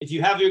if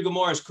you have your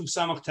Gemara as Kuf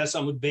Samach Tes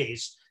Amud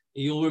Beis,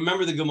 you'll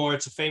remember the Gemara.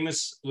 It's a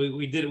famous.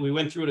 We did it. We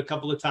went through it a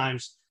couple of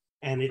times,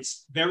 and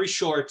it's very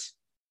short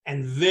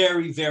and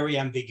very, very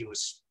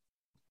ambiguous.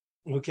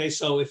 Okay,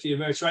 so if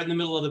you it's right in the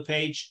middle of the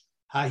page.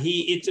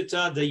 Hahi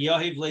itita the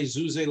Yahiv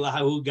lezuze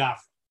lahahu gaf.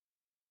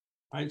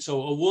 Right,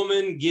 so a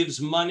woman gives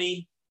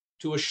money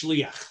to a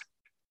shliach,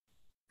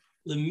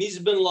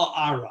 lemizben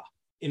la'ara,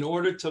 in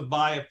order to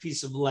buy a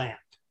piece of land.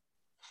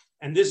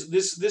 And this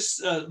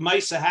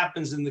Maisa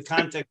happens in the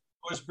context,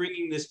 of course,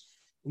 bringing this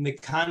in the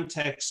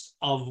context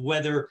of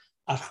whether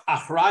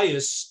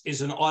achrayus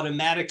is an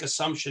automatic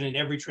assumption in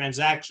every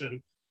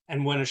transaction,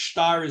 and when a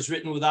shtar is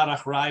written without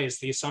achrayus,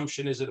 the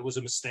assumption is that it was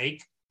a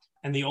mistake.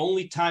 And the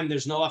only time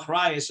there's no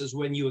achrayus is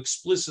when you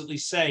explicitly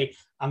say,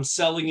 "I'm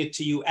selling it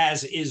to you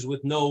as is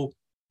with no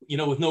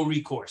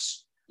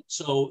recourse."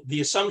 So the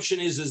assumption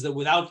is that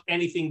without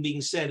anything being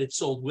said, it's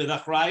sold with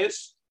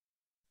achrayus,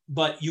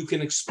 but you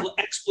can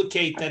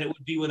explicate that it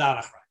would be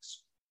without achrayus.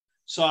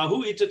 So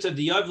ahu itata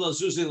diyavla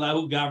zuzi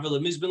lahu gavla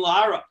mizbin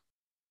la'ara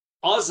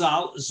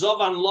azal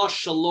zovan lo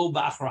shalo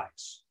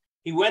ba'achrayus.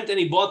 He went and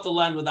he bought the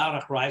land without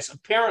achrayus.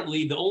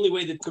 Apparently, the only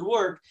way that could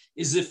work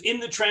is if in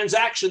the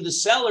transaction the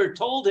seller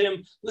told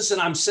him, "Listen,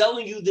 I'm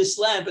selling you this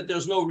land, but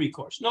there's no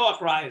recourse, no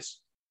achrayus."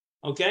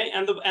 Okay,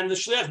 and the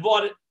shliach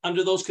bought it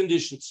under those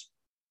conditions.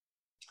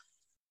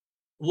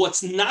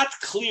 What's not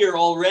clear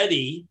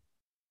already,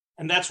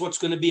 and that's what's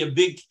going to be a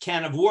big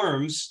can of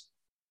worms,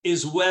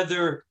 is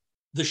whether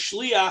the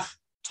shliach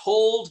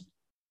told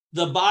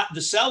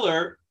the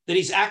seller that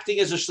he's acting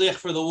as a shliach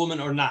for the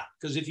woman or not.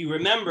 Because if you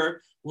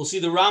remember, we'll see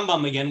the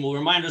Rambam again. We'll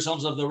remind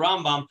ourselves of the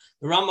Rambam.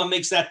 The Rambam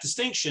makes that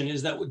distinction: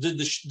 is that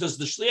does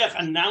the shliach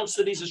announce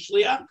that he's a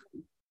shliach,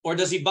 or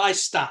does he buy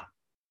stam?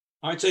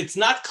 All right, so it's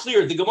not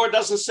clear. The Gemara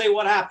doesn't say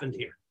what happened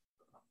here.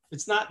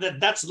 It's not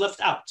that's left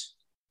out.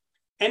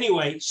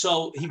 Anyway,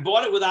 so he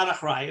bought it without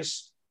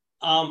achrayus,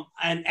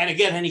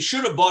 and he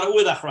should have bought it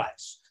with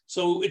achrayus.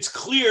 So it's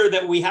clear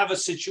that we have a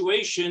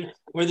situation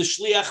where the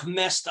shliach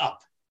messed up.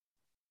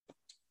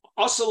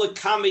 Also,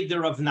 l'kamei de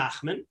Rav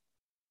Nachman.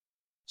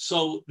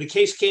 So the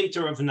case came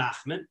to Rav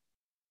Nachman,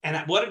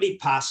 and what did he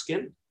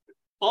paskin?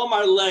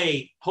 Omar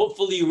lei.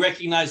 Hopefully you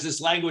recognize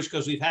this language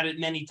because we've had it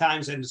many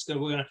times, and we're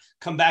going to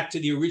come back to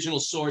the original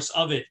source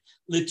of it.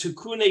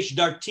 L'tukunesh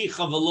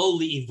darticha v'lo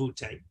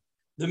li'ivute.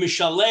 The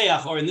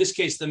mishaleach, or in this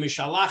case the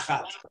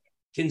mishalachat,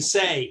 can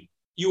say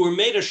you were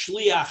made a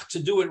shliach to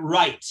do it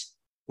right.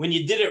 When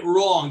you did it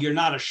wrong, you're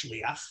not a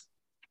shliach,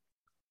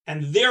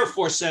 and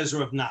therefore, says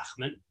Rav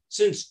Nachman,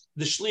 since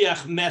the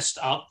shliach messed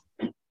up,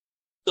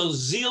 so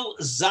zil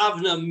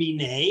zavna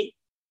mine,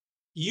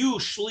 you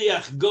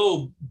shliach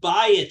go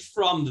buy it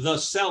from the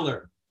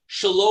seller,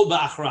 shalo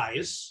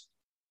ba'achrayus,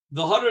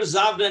 v'hadar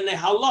zavna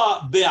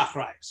nehala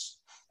be'achrayus,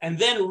 and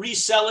then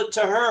resell it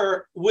to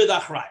her with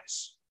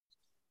achrayus.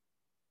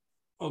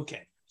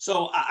 Okay,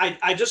 so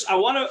I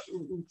want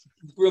to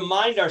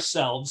remind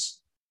ourselves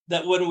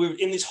that when we're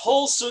in this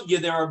whole sugya,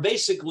 there are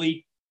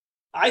basically,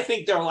 I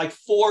think there are like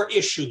 4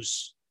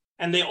 issues,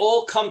 and they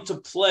all come to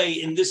play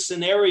in this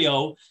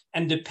scenario.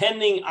 And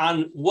depending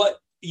on what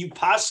you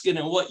paskin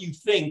and what you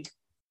think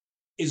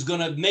is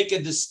going to make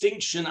a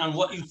distinction on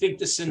what you think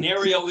the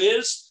scenario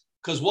is,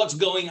 because what's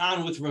going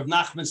on with Rav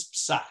Nachman's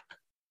psak.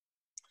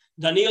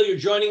 Daniel, you're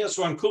joining us.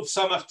 We're on Kuf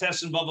Samach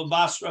Tes and Bava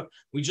Basra.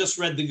 We just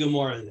read the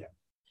Gemara there.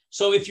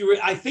 So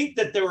I think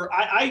that there were,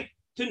 I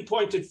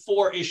pinpointed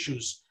 4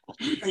 issues.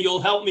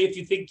 You'll help me if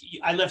you think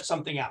I left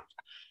something out.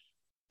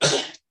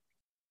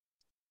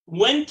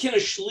 When can a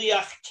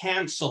shliach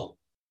cancel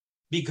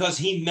because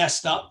he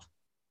messed up?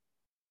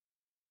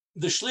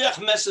 The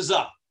shliach messes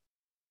up.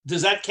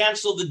 Does that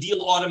cancel the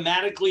deal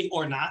automatically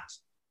or not?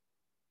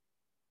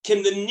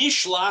 Can the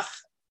nishlach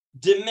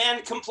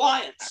demand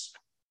compliance?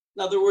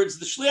 In other words,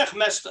 the shliach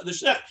messed up. The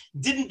shliach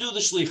didn't do the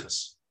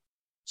shlichus.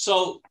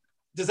 So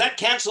does that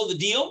cancel the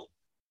deal?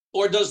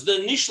 Or does the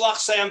nishlach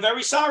say, "I'm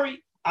very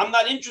sorry, I'm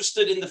not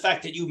interested in the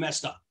fact that you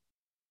messed up"?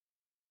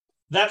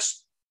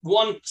 That's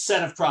one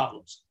set of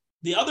problems.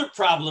 The other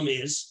problem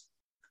is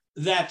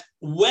that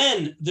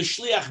when the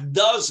shliach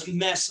does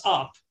mess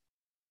up,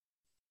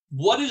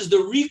 what is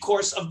the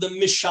recourse of the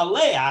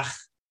mishaleach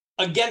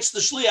against the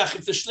shliach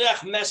if the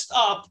shliach messed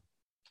up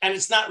and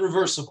it's not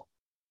reversible?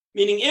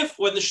 Meaning, if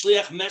when the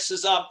shliach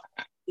messes up,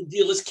 the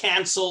deal is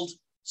canceled,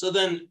 so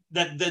then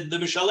that the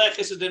mishaleach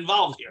isn't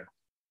involved here.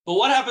 But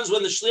what happens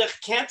when the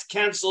shliach can't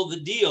cancel the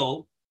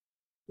deal?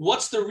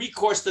 What's the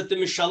recourse that the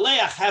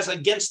mishaleach has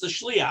against the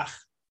shliach?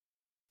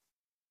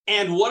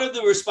 And what are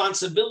the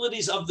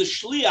responsibilities of the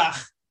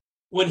shliach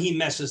when he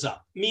messes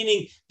up?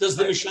 Meaning, does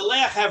the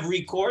mishaleach have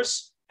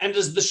recourse, and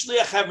does the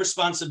shliach have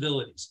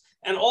responsibilities?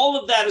 And all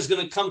of that is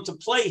going to come to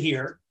play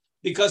here,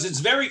 because it's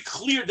very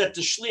clear that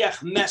the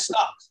shliach messed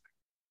up.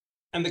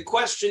 And the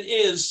question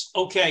is,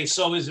 okay,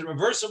 so is it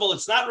reversible?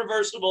 It's not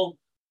reversible.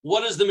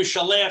 What is the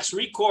mishaleach's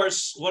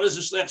recourse? What is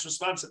the shliach's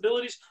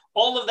responsibilities?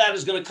 All of that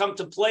is going to come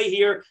to play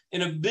here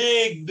in a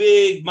big,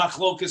 big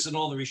machlokus and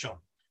all the Rishon.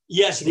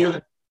 Yes.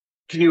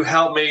 Can you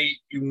help me?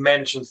 You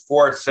mentioned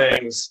 4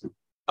 things.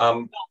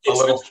 A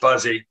little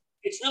fuzzy.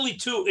 it's really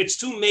two. It's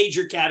two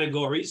major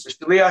categories. The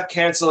shliach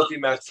cancel if he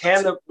messed.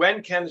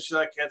 When can the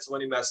shliach cancel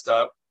when he messed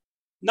up?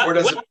 Not,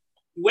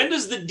 when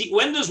does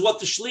what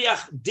the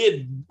shliach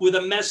did with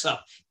a mess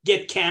up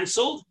get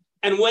canceled,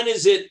 and when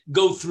does it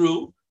go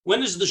through?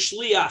 When is the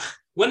shliach?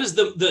 When is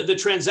the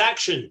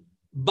transaction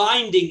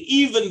binding,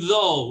 even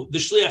though the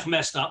shliach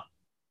messed up?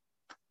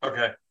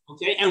 Okay.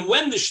 And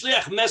when the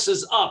shliach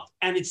messes up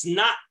and it's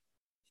not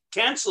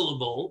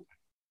cancelable,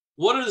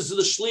 what is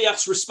the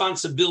shliach's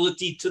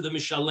responsibility to the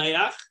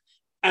mishaleach,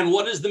 and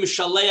what is the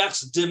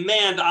mishaleach's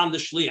demand on the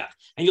shliach?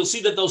 And you'll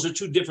see that those are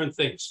two different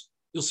things.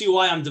 You'll see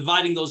why I'm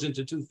dividing those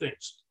into two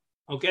things.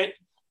 Okay.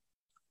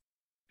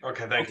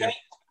 Thank you.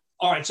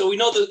 All right. So we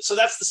know that. So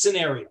that's the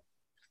scenario.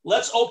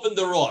 Let's open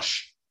the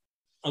Rosh.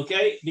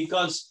 Okay,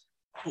 because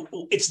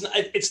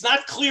it's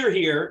not clear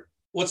here.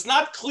 What's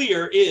not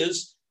clear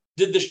is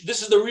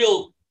this is the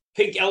real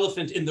pink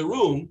elephant in the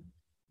room.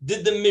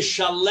 Did the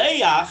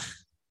mishaleach?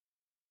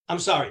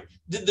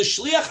 Did the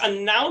shliach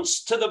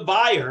announce to the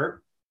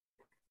buyer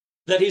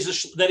that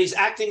he's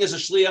acting as a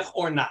shliach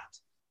or not?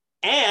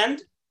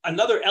 And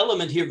another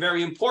element here,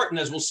 very important,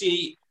 as we'll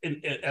see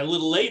a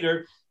little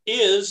later,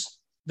 is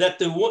that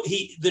the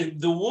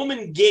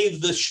woman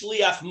gave the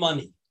shliach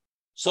money.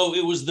 So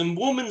it was the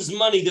woman's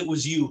money that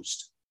was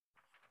used.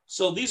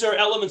 So these are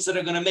elements that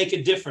are going to make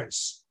a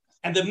difference.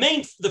 And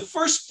the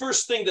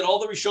first thing that all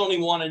the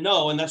Rishonim want to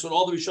know, and that's what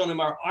all the Rishonim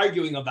are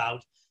arguing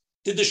about,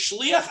 did the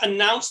shliach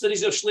announce that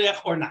he's a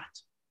shliach or not?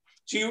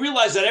 So you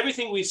realize that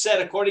everything we've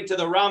said, according to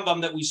the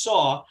Rambam that we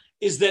saw,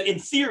 is that in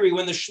theory,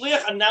 when the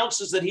shliach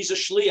announces that he's a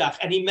shliach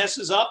and he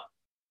messes up,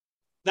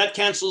 that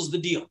cancels the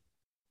deal.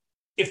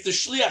 If the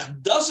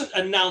shliach doesn't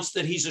announce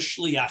that he's a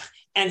shliach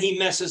and he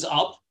messes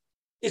up,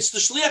 it's the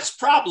shliach's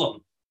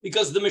problem,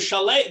 because the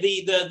mishaleh,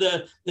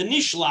 the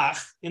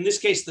nishlach, in this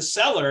case the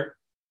seller,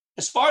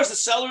 as far as the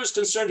seller is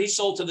concerned, he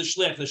sold to the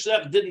shliach. The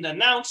shliach didn't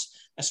announce.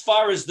 As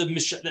far as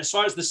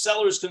the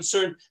seller is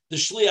concerned, the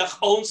shliach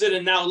owns it,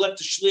 and now let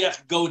the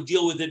shliach go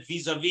deal with it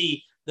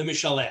vis-a-vis the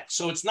mishaleh.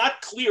 So it's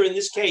not clear in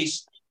this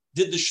case,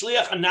 did the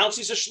shliach announce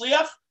he's a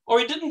shliach, or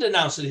he didn't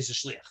announce that he's a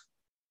shliach?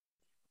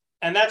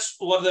 And that's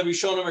what the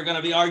Rishonim are going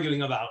to be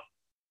arguing about.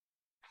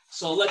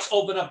 So let's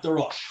open up the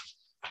Rosh.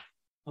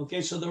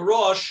 Okay, so the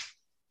Rosh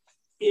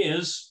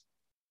is,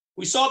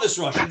 we saw this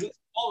Rosh, I'll do a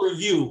small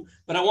review,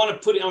 but I'm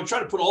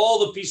trying to put all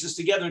the pieces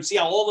together and see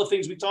how all the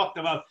things we talked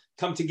about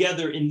come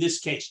together in this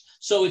case.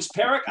 So it's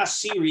Perek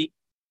Asiri,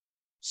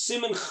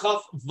 Siman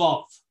Chav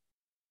Vav.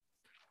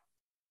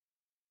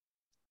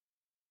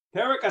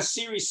 Perek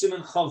Asiri,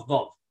 Siman Chav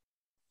Vav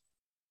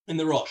in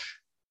the Rosh.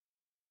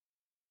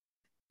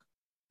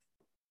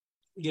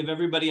 Give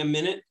everybody a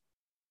minute,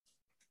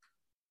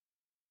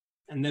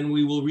 and then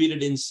we will read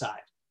it inside.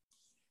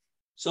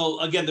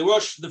 So again,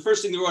 the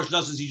first thing the Rosh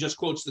does is he just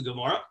quotes the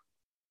Gemara.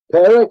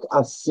 Perek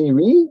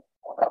Asiri.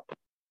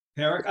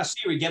 Perek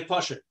Asiri, get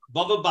Pasha.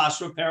 Baba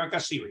Basra, Perek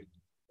Asiri.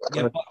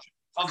 Get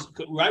Pasha.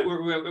 Right,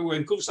 we're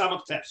in Kuf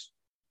Samach Tes.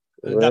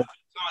 Samach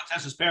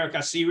Tes is Perek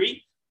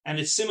Asiri, and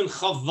it's Siman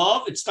Chav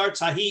Vav. It starts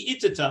Hahi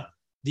Itita,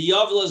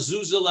 Diyavla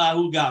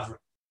Zuzalahu Gavra.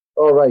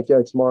 Oh, right, yeah,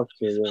 it's marked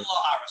here. Yeah.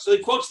 So he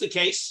quotes the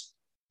case,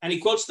 and he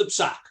quotes the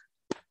psak.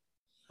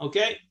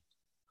 Okay,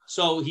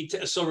 so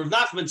Rav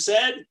Nachman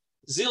said,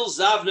 Zil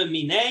Zavna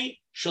Minei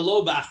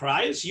Shalo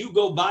B'Achrayas. You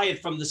go buy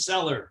it from the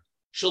seller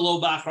Shalo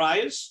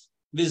B'Achrayas.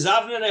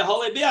 V'Zavna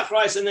Nehole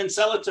B'Achrayas, and then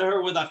sell it to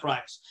her with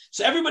Achrayas.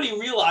 So everybody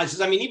realizes.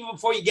 I mean, even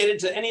before you get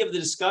into any of the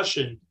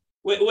discussion,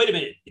 wait a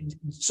minute.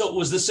 So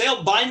was the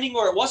sale binding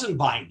or it wasn't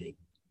binding?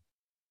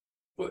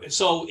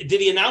 So did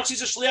he announce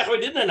he's a shliach or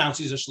he didn't announce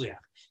he's a shliach?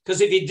 Because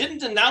if he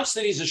didn't announce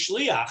that he's a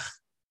shliach,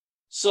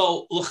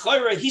 so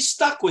l'chayra, he's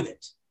stuck with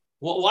it.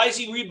 Well, why is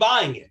he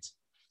rebuying it?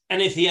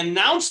 And if he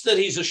announced that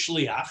he's a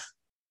shliach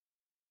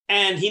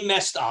and he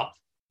messed up,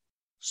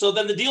 so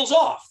then the deal's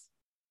off.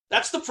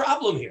 That's the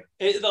problem here.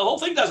 The whole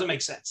thing doesn't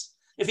make sense.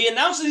 If he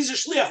announced that he's a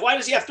shliach, why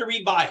does he have to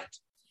rebuy it?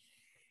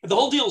 The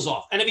whole deal's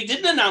off. And if he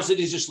didn't announce that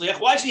he's a shliach,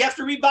 why does he have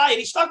to rebuy it?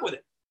 He's stuck with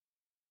it.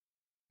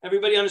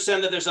 Everybody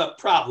understand that there's a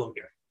problem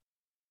here.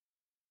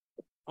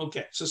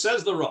 Okay, so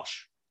says the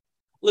Rosh.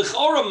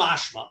 L'chora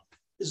mashma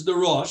is the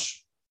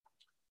Rosh.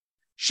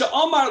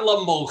 Sha'omar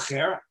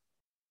lamocher,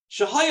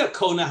 shahaya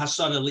kona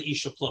hasana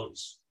leisha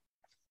plonis.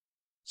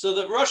 So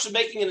the Rosh is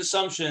making an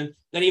assumption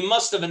that he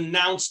must have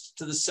announced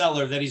to the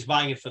seller that he's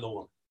buying it for the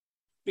woman.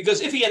 Because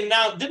if he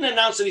didn't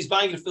announce that he's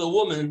buying it for the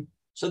woman,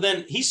 so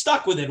then he's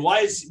stuck with it.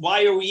 Why is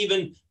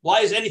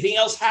anything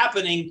else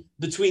happening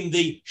between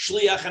the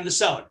shliach and the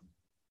seller?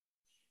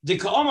 The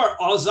Ka'omar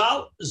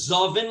azal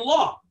zavin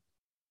law.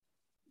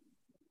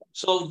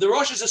 So the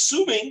Rosh is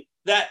assuming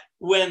that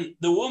when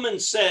the woman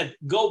said,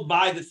 "Go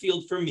buy the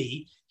field for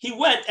me," he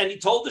went and he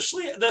told the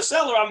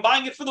seller, "I'm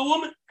buying it for the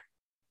woman."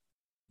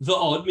 The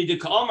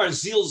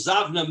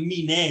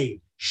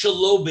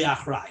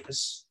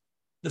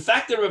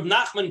fact that Rav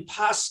Nachman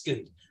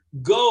paskened,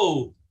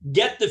 go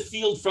get the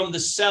field from the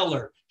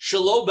seller,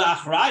 shelo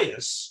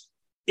b'achrayas,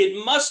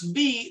 it must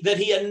be that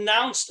he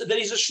announced that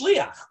he's a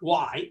shliach.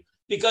 Why?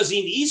 because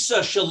in Isa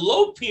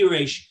shelo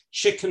piresh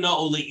shekna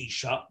oli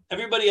isha,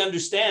 everybody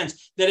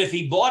understands that if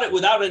he bought it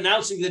without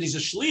announcing that he's a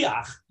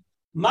shliach,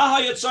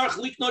 maha yatzarch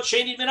liknot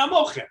sheni min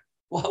hamocher.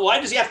 Why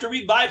does he have to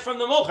rebuy it from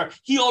the mocher?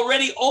 He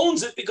already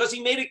owns it because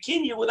he made a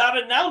kinyan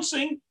without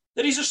announcing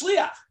that he's a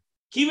shliach.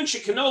 Kivin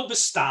shekno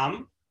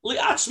b'stam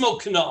liatzmo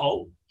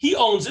kno. He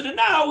owns it, and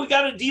now we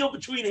got a deal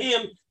between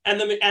him and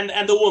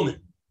the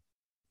woman.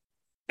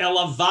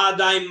 Ela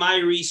vadai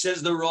mairi,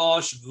 says the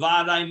Rosh,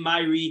 vadai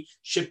mairi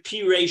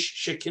shepiresh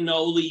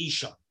shekino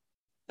liisha.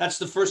 That's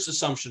the first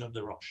assumption of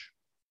the Rosh.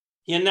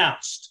 He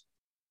announced.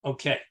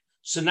 Okay,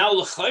 so now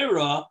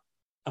l'chayra,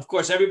 of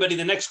course, everybody.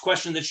 The next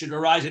question that should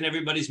arise in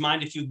everybody's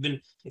mind, if you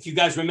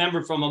guys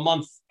remember from a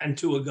month and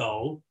two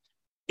ago,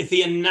 if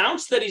he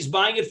announced that he's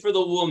buying it for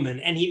the woman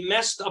and he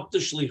messed up the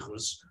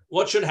shlichus,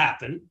 what should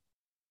happen?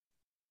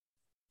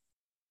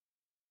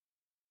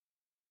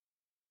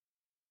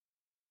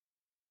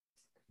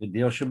 The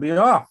deal should be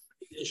off.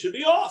 It should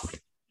be off.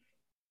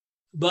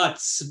 But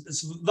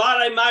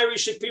Varai Mairi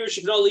Shapir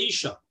Shigno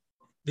Isha,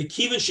 the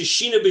Kivin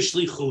Shishina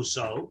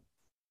Bishlichuso,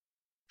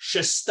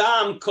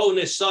 Shestam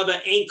Kone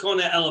Soda Ain't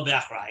Kone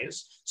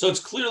Elabachrayas. So it's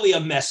clearly a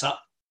mess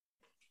up.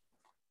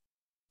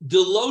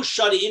 Delo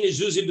Shadi in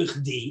Izuzi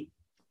Bichdi,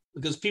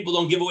 because people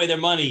don't give away their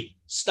money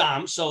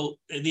stam. So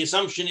the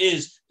assumption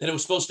is that it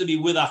was supposed to be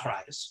with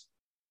Achrayas.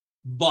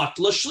 But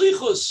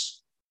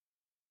Lashlichus.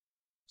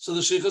 So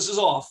the Shlichus is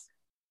off.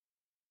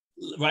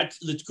 Right?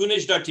 The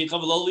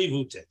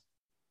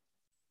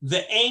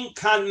ein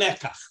kan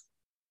mekach,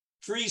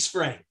 freeze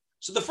frame.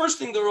 So the first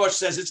thing the Rosh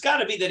says, it's got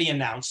to be that he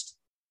announced,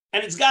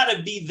 and it's got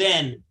to be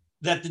then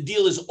that the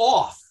deal is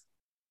off.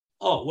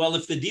 Oh, well,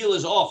 if the deal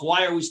is off,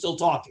 why are we still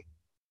talking?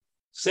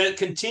 So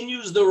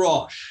continues the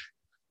Rosh.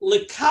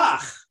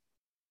 Lekach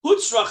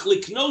hutzrach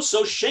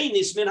liknoso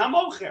shenis min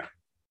hamocher.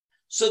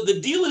 So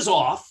the deal is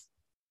off,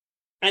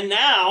 and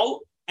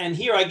now, and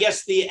here I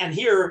guess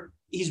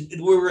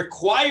we're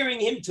requiring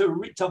him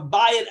to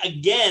buy it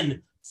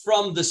again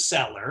from the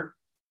seller,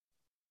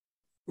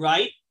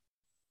 right?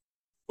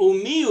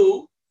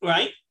 Umiu,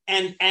 right?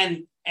 And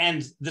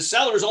the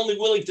seller is only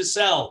willing to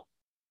sell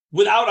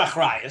without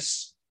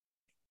achrayas.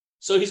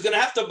 So he's going to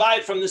have to buy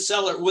it from the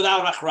seller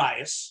without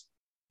achrayas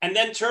and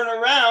then turn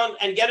around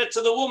and get it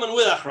to the woman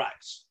with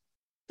achrayas.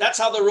 That's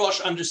how the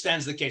Rosh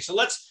understands the case. So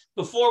let's,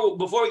 before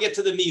we get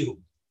to the mihu.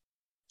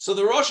 So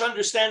the Rosh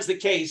understands the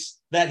case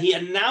that he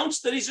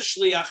announced that he's a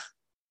shliach.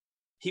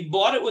 He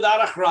bought it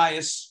without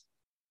achrayas,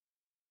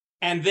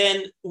 and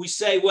then we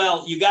say,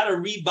 well, you got to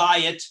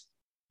rebuy it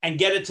and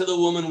get it to the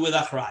woman with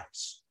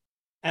achrayas.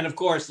 And of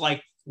course,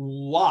 like,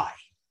 why?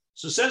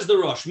 So says the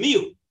Rosh,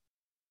 miu,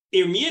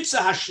 ir mitzah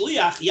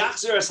hashliach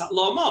yachzer es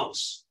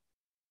lamos.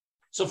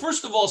 So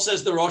first of all,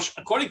 says the Rosh,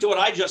 according to what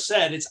I just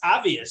said, it's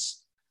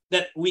obvious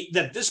that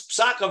this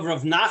psak of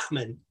Rav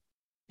Nachman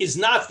is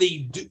not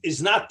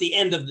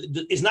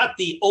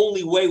the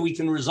only way we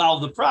can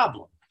resolve the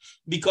problem.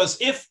 Because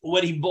if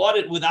when he bought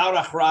it without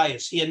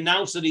achrayas, he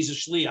announced that he's a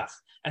shliach,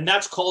 and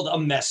that's called a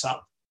mess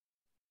up.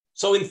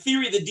 So in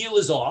theory, the deal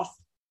is off,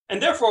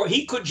 and therefore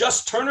he could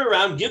just turn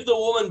around, give the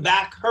woman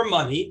back her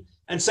money,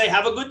 and say,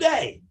 have a good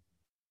day.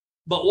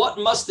 But what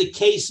must the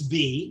case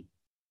be?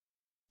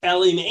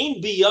 Elim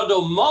ein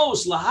biyado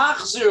mos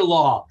lahachzir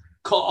law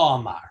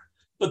ka'amar.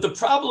 But the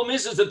problem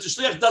is that the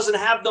shliach doesn't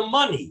have the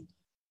money,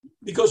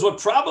 because what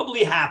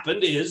probably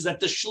happened is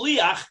that the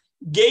shliach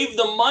gave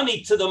the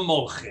money to the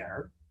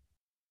mocher,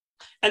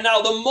 and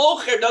now the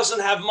mocher doesn't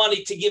have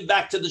money to give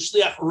back to the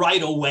shliach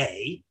right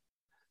away.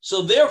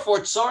 So therefore,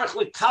 tzarech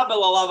lekabel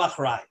alav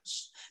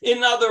achrayos.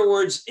 In other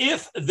words,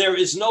 if there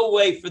is no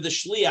way for the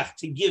shliach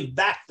to give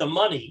back the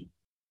money,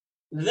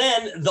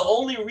 then the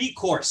only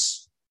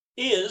recourse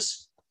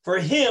is for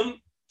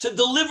him to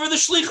deliver the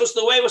shlichus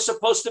the way it was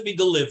supposed to be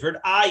delivered,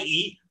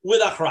 i.e.,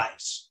 with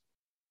achrayos.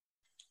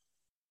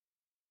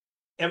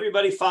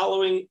 Everybody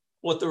following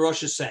what the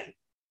Rosh is saying?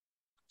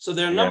 So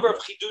there are a number of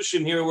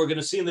chidushim here we're going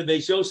to see in the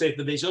Beis Yosef.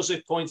 The Beis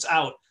Yosef points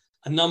out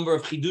a number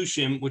of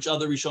chidushim which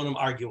other Rishonim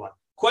argue on.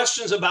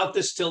 Questions about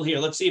this till here?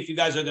 Let's see if you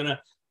guys are going to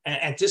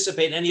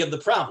anticipate any of the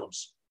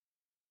problems.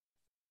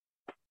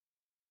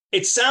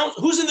 It sounds,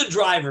 who's in the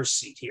driver's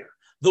seat here?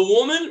 The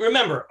woman.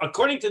 Remember,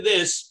 according to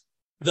this,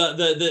 the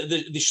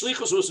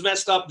shlichus was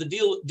messed up. The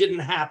deal didn't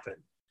happen.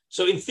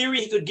 So in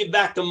theory, he could give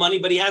back the money,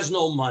 but he has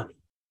no money.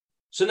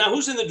 So now,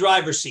 who's in the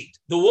driver's seat?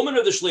 The woman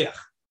or the shliach?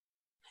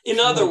 In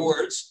other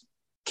words,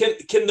 can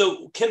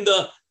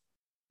the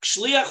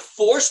shliach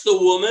force the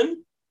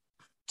woman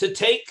to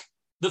take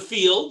the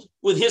field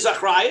with his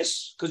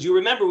achrayas? Because you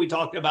remember we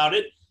talked about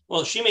it.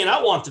 Well, she may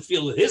not want the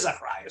field with his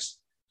achrayas,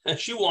 and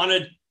she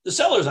wanted the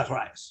seller's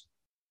achrayas.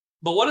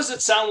 But what does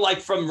it sound like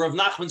from Rav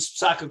Nachman's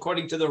psak,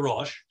 according to the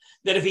Rosh,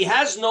 that if he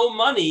has no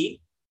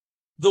money,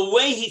 the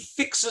way he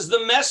fixes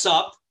the mess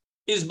up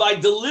is by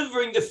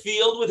delivering the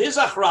field with his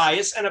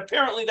achrayas, and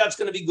apparently that's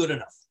going to be good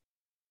enough,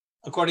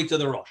 according to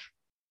the Rosh.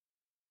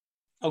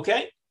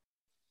 Okay?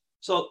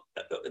 So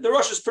the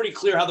Rosh is pretty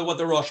clear what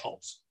the Rosh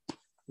holds.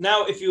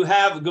 Now, if you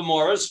have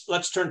Gemaras,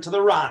 let's turn to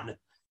the Ran.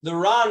 The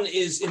Ran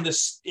is in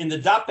the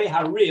Dape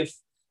Harif.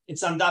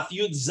 It's on Daf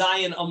Yud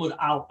Zayin Amud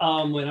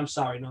Al. Wait, I'm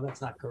sorry. No,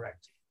 that's not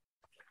correct.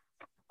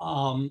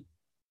 I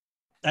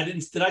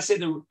didn't. Did I say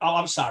the? Oh,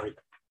 I'm sorry.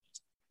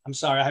 I'm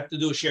sorry. I have to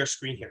do a share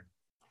screen here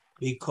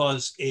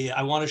because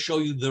I want to show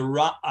you the.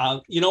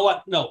 You know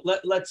what? No.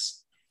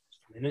 Let's.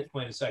 A minute.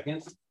 Wait a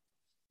second.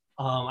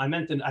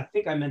 I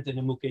think I meant the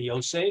Nemuke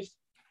Yosef.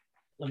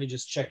 Let me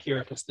just check here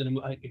if it's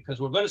because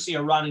we're going to see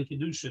a Ran in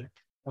Kedushin,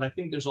 but I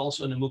think there's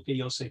also a Nemuke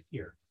Yosef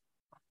here.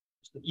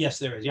 Yes,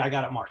 there is. Yeah, I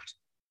got it marked.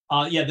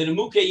 The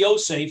Nemuke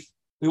Yosef.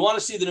 We want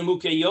to see the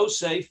Nemuke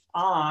Yosef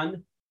on. I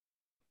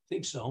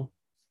think so.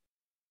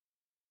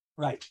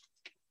 Right.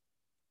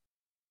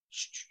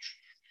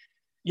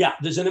 Yeah,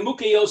 there's a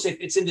Nemuke Yosef.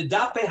 It's in the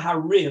Dape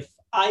Harif,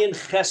 Ayin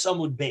Ches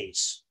Amud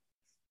Beis.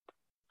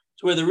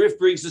 It's where the Rif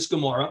brings this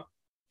Gemara,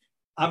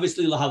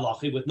 obviously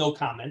lahalachi with no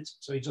comment.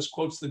 So he just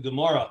quotes the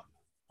Gemara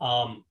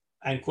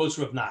and quotes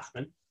Rav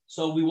Nachman.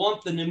 So we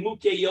want the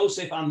Nemuke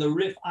Yosef on the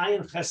Rif,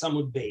 Ayin Ches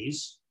Amud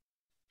Beis.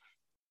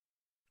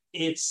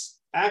 It's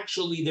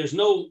actually, there's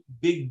no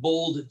big,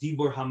 bold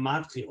Dibur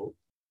Hamatchil.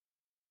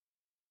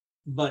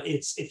 But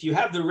it's if you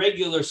have the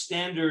regular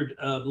standard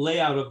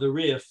layout of the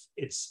Rif,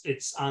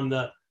 it's on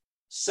the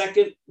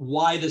second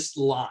widest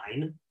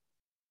line.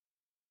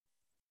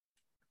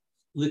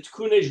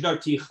 Litkunej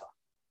Darticha.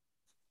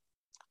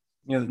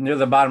 Near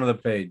the bottom of the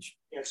page.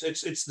 Yes,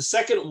 it's the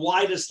second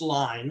widest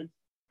line.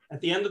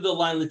 At the end of the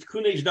line,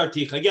 Litkunej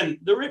Darticha. Again,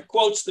 the Rif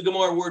quotes the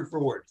Gemara word for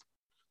word.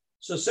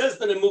 So says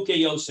the Nemuke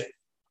Yosef.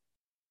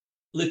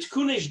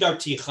 Litkunej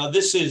Darticha.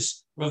 This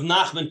is Rav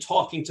Nachman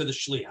talking to the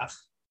Shliach.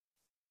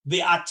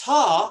 The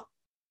ata,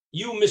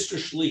 you, Mr.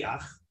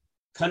 Shliach,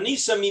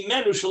 kanisa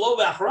mimenu shelo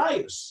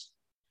be'achrayus.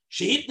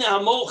 Shehitne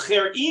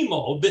hamocher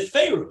imo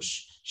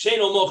beferush.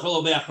 Sheino mocher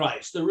lo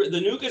be'achrayus. The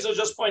Nukas are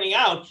just pointing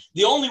out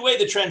the only way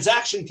the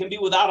transaction can be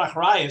without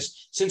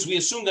achrayus, since we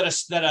assume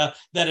that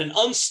an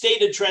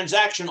unstated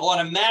transaction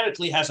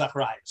automatically has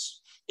achrayus,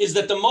 is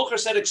that the mocher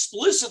said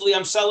explicitly,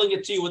 "I'm selling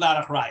it to you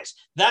without achrayus."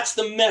 That's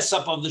the mess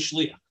up of the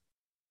Shliach.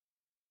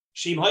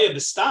 Shim haya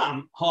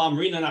bestam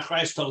ha'amrinan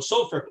achrayus to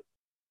sofer.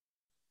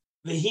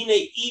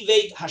 Vehine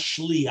Ived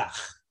Hashliach.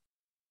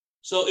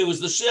 So it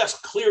was the Shliach's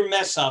clear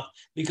mess up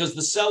because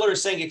the seller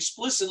is saying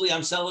explicitly,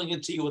 I'm selling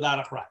it to you without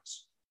a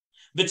price.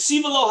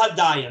 V'tzivalo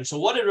hadayan. So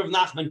what did Rav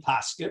Nachman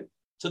paske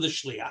to the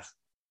Shliach?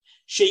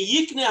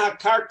 Sheyikne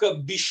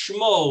hakarka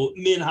bishmo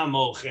min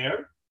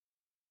hamocher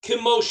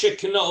kimo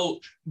shekno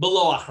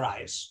below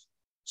achrayis.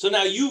 So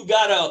now you've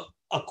got to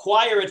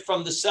acquire it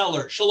from the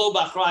seller shelo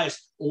b'achrayis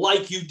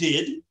like you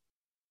did.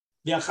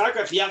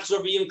 V'acharkach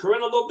yachzor v'yim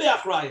karena lo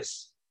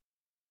be'achrayis.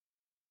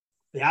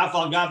 The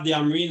Afal Gav the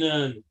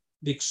Amrinan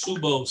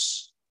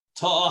Biksubos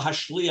Ta'a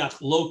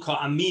Hashliach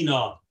Loka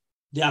Amina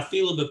the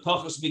Afilu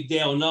Bepachos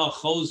Bigdeona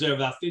Choser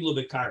Vafilu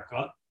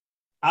Bekarka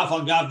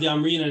Afal Gav the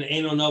Amrinan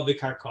Enona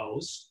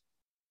Bekarkos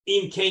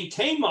Im Kain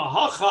Tema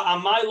Hacha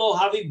Amailo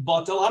Havi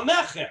Botel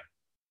Hamecher.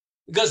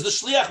 Because the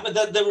Shliach,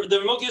 the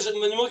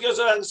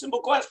Remokios has a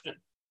simple question.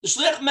 The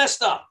Shliach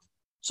messed up.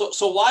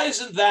 So why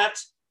isn't that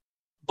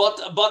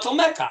Botel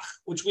Mekach,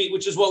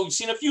 which is what we've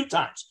seen a few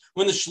times.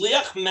 When the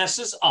Shliach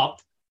messes up,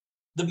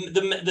 the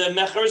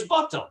mecher is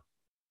batal.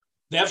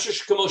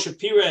 Ve'afshesh kamosha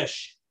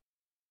piresh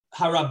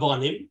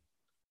harabonim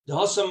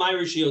dehasa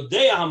mayrish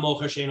yodea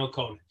hamocher sheino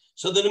kohen.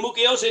 So the Nemuke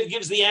Yosef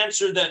gives the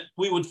answer that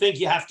we would think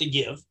you have to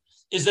give,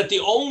 is that the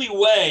only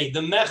way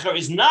the mecher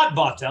is not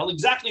batal,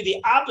 exactly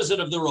the opposite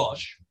of the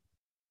rosh,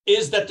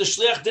 is that the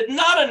shliach did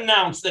not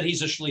announce that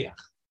he's a shliach.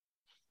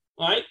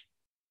 Right?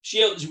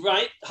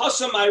 Right?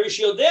 Hasa mayrish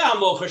yodea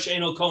hamocher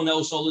sheino kohen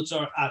oso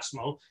litzorach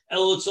atzmo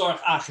el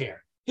litzorach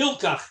acher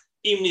hilkach.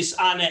 That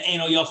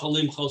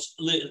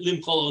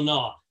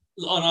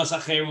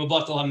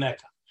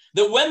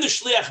when the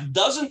shliach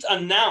doesn't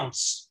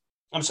announce,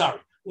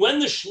 when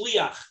the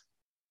shliach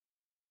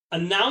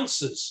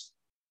announces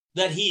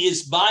that he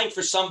is buying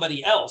for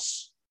somebody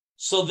else,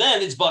 so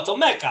then it's batal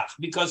mekach,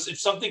 because if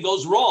something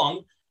goes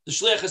wrong, the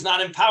shliach is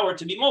not empowered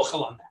to be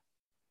mochel on that.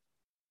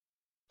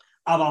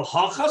 Aval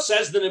hacha,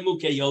 says the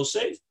Nemuke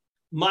Yosef,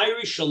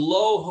 Mayri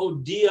shalo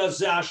hodia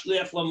ze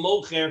shliach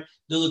lamocher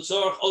de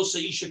litzorach osa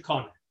isha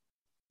koneh.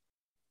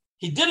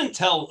 He didn't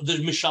tell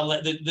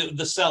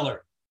the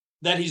seller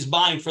that he's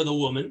buying for the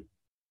woman.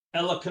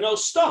 Ela kano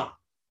stam.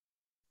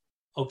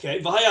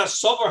 Okay. V'haya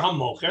sover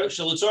hamocher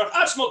shelitzorach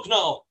atzmo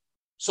kno.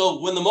 So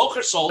when the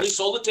mocher sold, he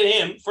sold it to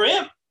him for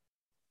him.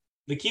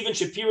 V'kiven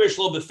shepirish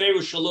lo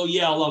beferush shelo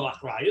yeh alav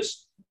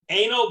achrayus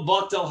eino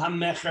batel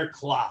hamecher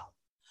klal.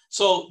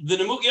 So the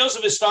Nemuke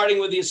Yosef is starting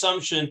with the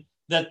assumption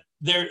that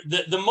the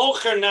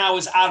mocher now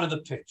is out of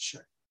the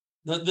picture.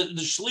 The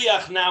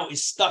shliach now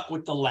is stuck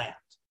with the land.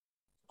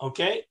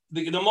 Okay,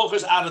 the mocher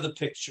is out of the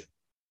picture.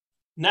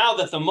 Now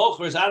that the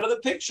mocher is out of the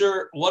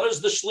picture, what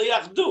does the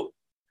shliach do?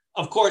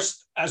 Of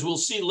course, as we'll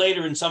see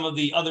later in some of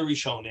the other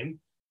Rishonim,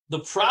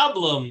 the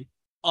problem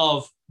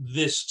of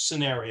this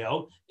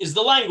scenario is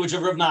the language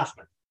of Rav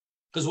Nachman.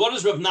 Because what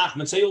does Rav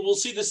Nachman say? We'll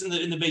see this in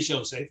the Beis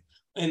Yosef,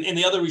 in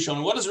the other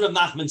Rishonim. What does Rav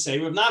Nachman say?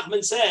 Rav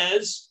Nachman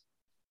says,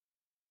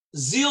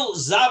 Zil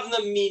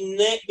zavna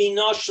mina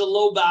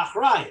shelo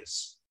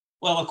ba'achrayis.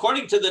 Well,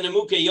 according to the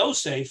Nemuke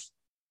Yosef,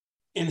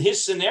 in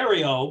his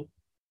scenario,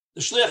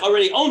 the shliach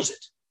already owns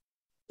it.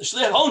 The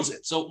shliach owns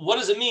it. So what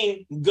does it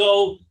mean?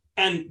 Go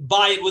and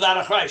buy it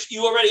without achrayis.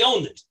 You already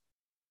owned it.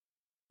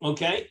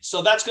 Okay,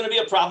 so that's going to be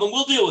a problem.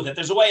 We'll deal with it.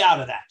 There's a way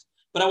out of that.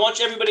 But I want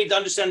everybody to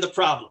understand the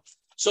problem.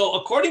 So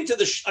according to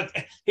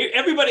here,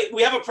 everybody,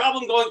 we have a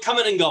problem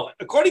coming and going.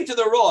 According to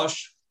the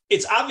Rosh,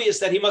 it's obvious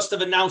that he must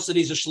have announced that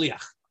he's a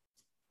shliach.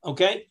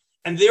 Okay,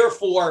 and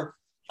therefore,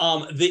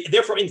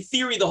 in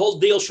theory, the whole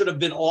deal should have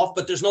been off,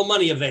 but there's no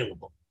money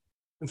available.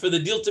 And for the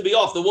deal to be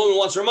off, the woman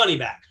wants her money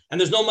back, and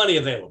there's no money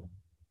available.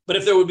 But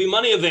if there would be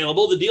money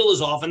available, the deal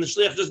is off, and the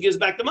shliach just gives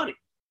back the money.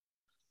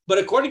 But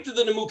according to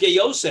the Nemuke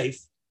Yosef,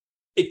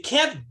 it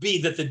can't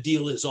be that the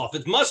deal is off.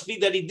 It must be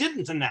that he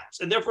didn't announce,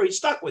 and therefore he's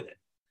stuck with it.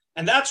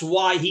 And that's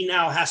why he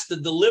now has to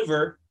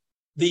deliver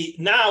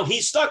now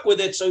he's stuck with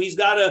it, so he's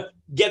got to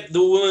get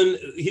the woman,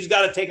 he's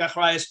got to take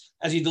achrayus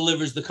as he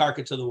delivers the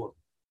karka to the woman.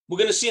 We're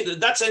going to see that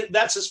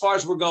that's as far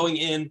as we're going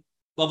in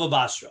Bava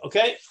Basra,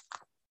 okay?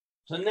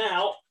 So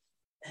now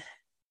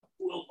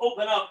we'll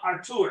open up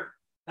our tour,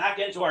 back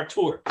into our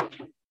tour.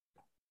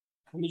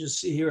 Let me just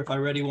see here if I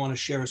already want to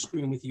share a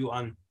screen with you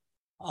on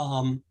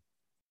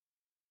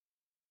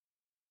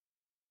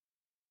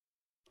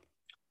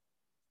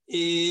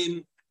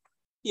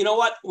you know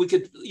what?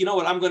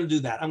 I'm going to do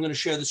that. I'm going to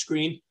share the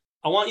screen.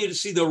 I want you to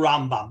see the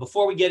Rambam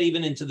before we get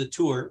even into the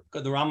tour,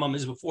 because the Rambam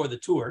is before the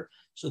tour.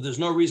 So there's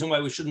no reason why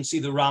we shouldn't see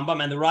the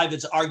Rambam and the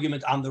Ravid's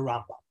argument on the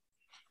Rambam.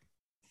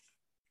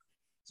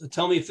 So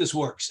tell me if this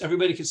works.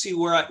 Everybody can see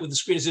with the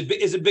screen. Is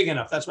it big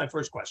enough? That's my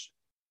first question.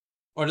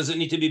 Or does it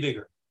need to be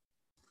bigger?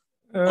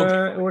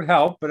 Okay. It would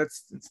help, but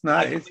it's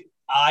not.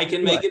 I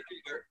can make it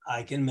bigger.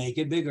 I can make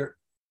it bigger.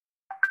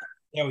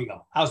 There we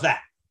go. How's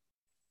that?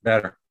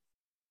 Better.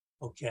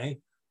 Okay.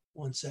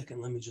 1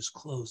 second. Let me just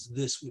close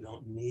this. We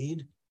don't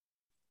need.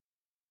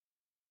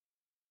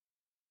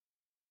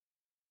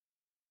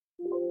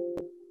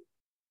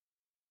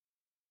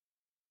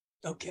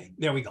 Okay.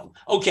 There we go.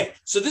 Okay.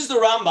 So this is the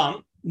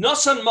Rambam.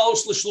 Nosan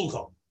maos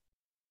l'shlucho.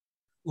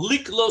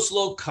 Liklos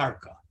lo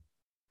karka.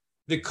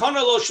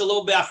 V'kona lo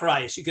shelo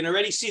be'achrayis. You can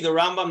already see the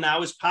Rambam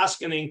now is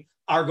paskening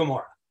our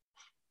Gemara.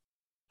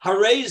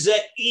 Harei ze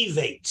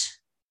ivet.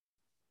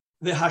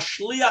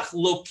 V'hashliach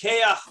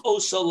lokeach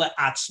osa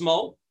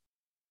le'atzmo.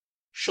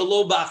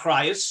 Shelo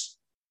ba'achrayis.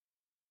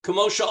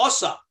 Kamo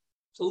she'osa.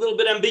 It's a little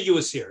bit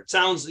ambiguous here. It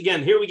sounds,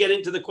 again, here we get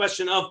into the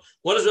question of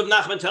what is Reb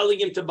Nachman telling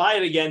him to buy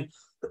it again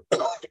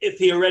if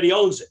he already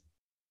owns it?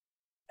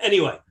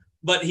 Anyway,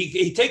 but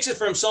he takes it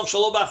for himself.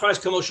 Shelo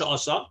ba'achrayis kamo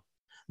she'osa.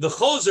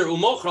 V'chozer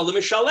u'mochra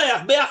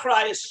l'mishaleach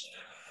be'achrayis.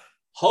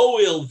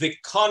 Hoil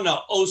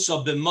v'kana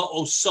osa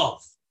b'ma'osav.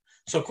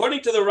 So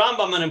according to the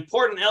Rambam, an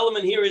important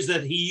element here is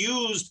that he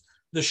used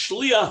the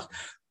shliach,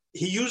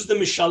 he used the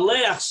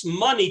mishaleach's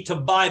money to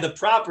buy the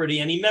property,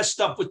 and he messed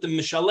up with the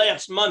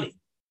mishaleach's money.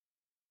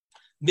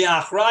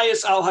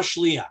 Be'achrayis al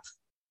hashliach.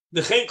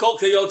 V'chein kol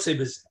kayotze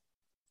b'zeh.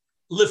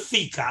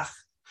 Lefikach.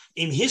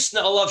 In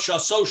hisna olav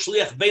shaso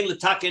shliach bein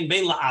l'taken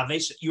bein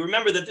la'aves. You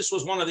remember that this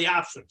was one of the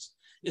options.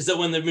 Is that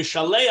when the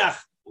mishaleach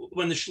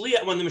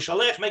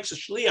makes a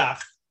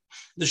shliach,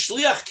 the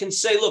shliach can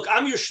say, "Look,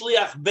 I'm your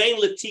shliach bein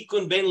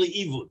letikun bein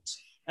leivut,"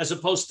 as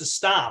opposed to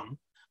stam.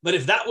 But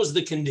if that was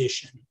the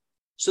condition,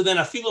 so then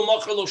afilu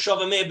mocher lo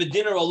shava meya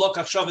b'dinner or lo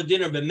kach shava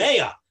dinner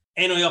b'meya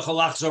eno yochel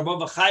lachzor bo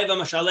v'chayva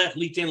mashalech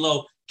litin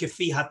lo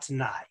kefi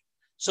hatnai.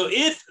 So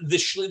if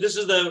this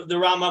is the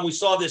Rambam, we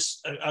saw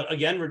this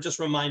again. We're just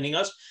reminding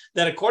us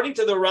that according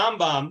to the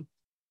Rambam,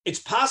 it's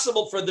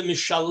possible for the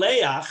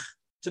mishaleach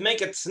to make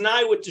a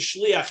t'nai with the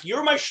shliach.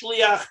 You're my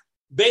shliach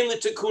bein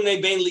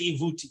letikune bein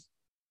leivuti.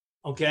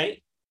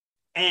 Okay,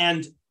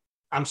 and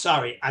I'm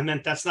sorry, I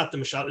meant that's not the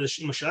Mishaleach.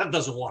 The Mishaleach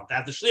doesn't want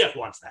that. The Shliach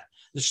wants that.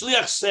 The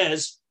Shliach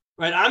says,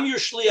 right, I'm your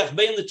Shliach,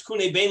 bein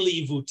l'tkune, bein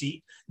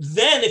li'ivuti.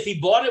 Then if he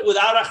bought it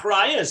without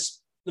achrayas,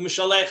 the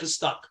Mishaleach is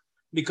stuck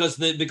because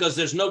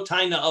there's no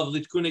taina of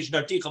l'tkune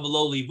shdarticha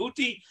v'lo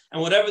li'ivuti,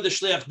 and whatever the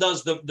Shliach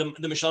does, the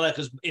Mishaleach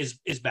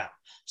is bound.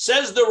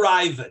 Says the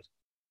Ravid.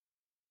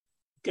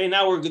 Okay,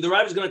 now the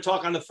Ravid is going to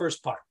talk on the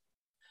first part.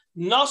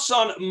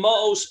 Nasan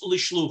ma'os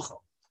lishlucho.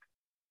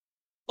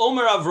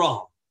 Omer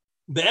Avraham,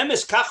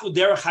 be'emes kachu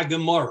derech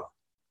haGemara,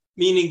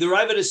 meaning the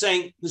Ravid is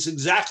saying this is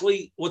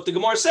exactly what the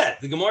Gemara said.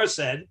 The Gemara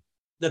said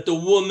that the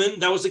woman,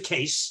 that was the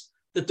case,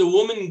 that the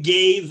woman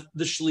gave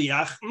the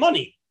shliach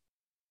money.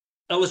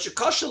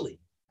 Elashakashali,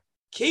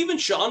 kevin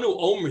sha'anu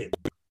omrim,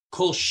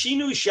 kol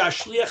shinu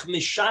sha'shliach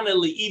mishane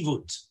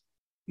le'ivut,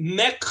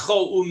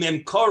 mekcho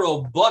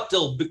u'memkoro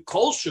botel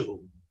b'kolshu.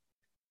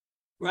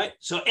 Right.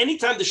 So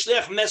anytime the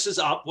shliach messes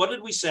up, what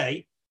did we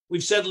say?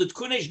 We've said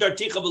litkunesh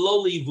darticha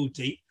v'lo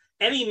livuti.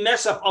 Any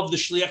mess up of the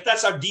shliach,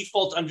 that's our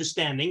default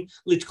understanding.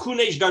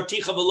 Litkunesh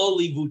darticha v'lo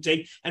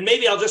livuti. And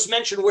maybe I'll just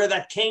mention where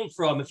that came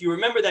from. If you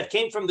remember, that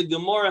came from the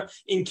Gemara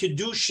in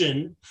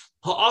Kedushin.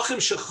 Ha'achim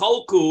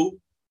shecholku,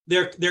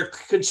 they're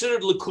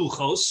considered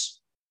lekuchos,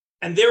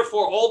 and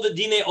therefore all the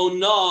dine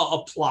ona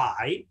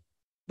apply.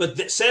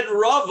 But said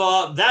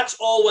Rava, that's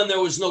all when there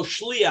was no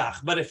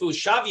shliach. But if it was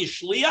shavi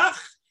shliach,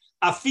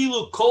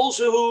 afilu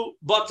kolzehu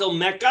batel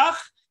mekach,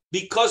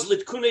 because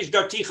litkunesh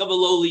darticha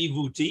v'lo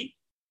liivuti.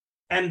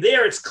 And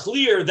there it's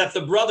clear that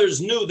the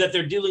brothers knew that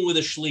they're dealing with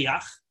a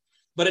shliach.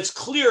 But it's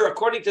clear,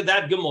 according to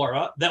that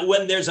Gemara, that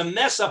when there's a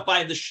mess up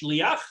by the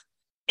shliach,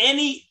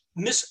 any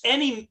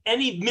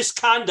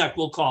misconduct,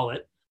 we'll call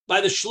it,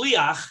 by the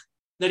shliach,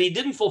 that he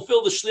didn't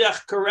fulfill the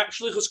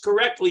shlichus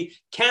correctly,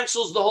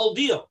 cancels the whole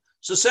deal.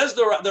 So says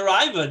the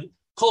Raavad,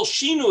 Kol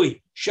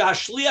shinui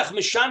shehashliach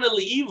mishana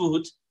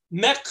liivut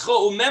mekcha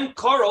umem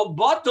koro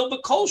bato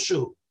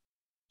bekolshu.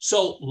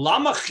 So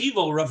lama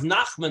chivo Rav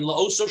Nachman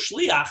laoso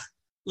shliach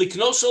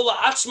liknoso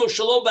laatzmo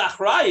shalo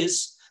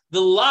beachrayis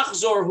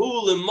v'lachzor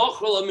hu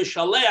lemochel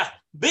mishaleach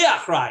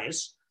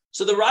beachrayis.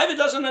 So the Raavad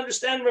doesn't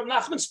understand Rav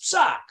Nachman's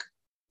psak,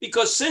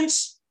 because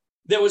since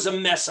there was a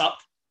mess up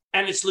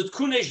and it's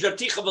litkunesh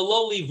darticha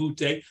v'lo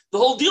livute, the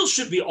whole deal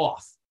should be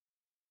off.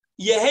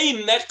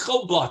 Yehei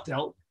metcho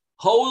batel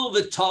hoil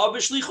v'tar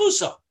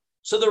b'shlichusa.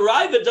 So the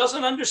Raavad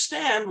doesn't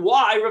understand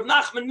why Rav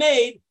Nachman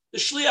made the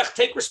shliach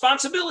take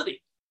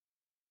responsibility.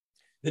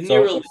 For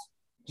the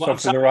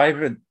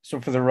Raavad,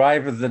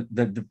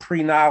 the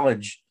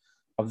pre-knowledge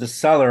of the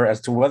seller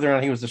as to whether or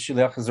not he was the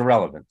shliach is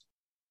irrelevant.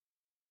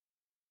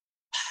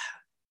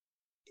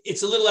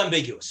 It's a little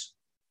ambiguous.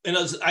 And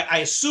I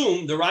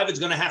assume the Raavad is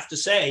going to have to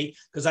say,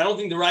 because I don't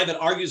think the Raavad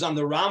argues on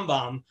the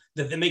Rambam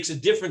that it makes a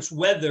difference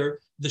whether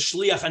the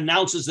shliach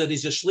announces that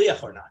he's a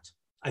shliach or not.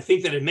 I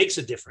think that it makes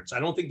a difference. I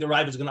don't think the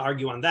Raavad is going to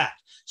argue on that.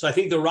 So I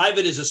think the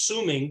Raavad is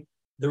assuming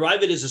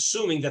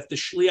that the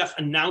shliach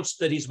announced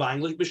that he's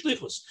buying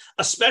b'shlichus,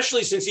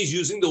 especially since he's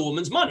using the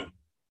woman's money.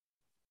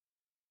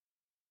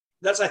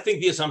 That's, I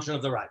think, the assumption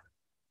of the Raavad.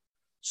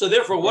 So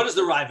therefore, what does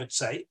the Raavad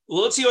say?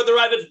 Well, let's see how the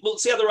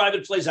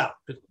Raavad plays out.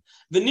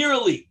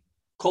 Venerally.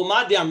 Oh,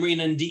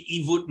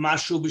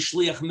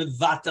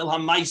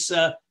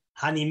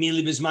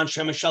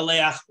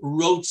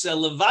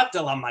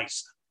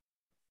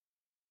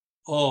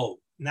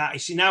 now you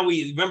see, now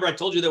we remember I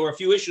told you there were a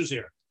few issues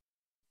here.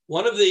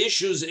 One of the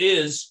issues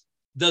is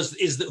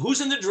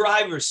who's in the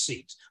driver's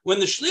seat? When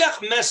the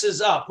shliach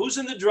messes up, who's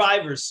in the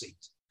driver's seat?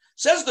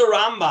 Says the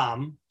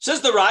Rambam,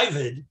 says the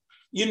Raavad,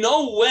 you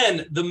know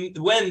when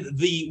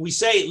we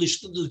say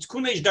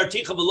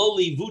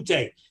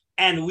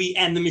and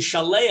the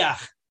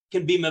Mishaleach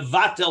can be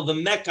mevatel the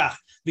mekach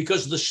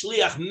because the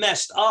shliach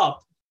messed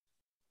up.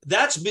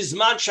 That's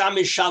bisman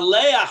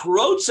shamisaleach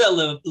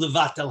rotze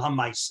levatel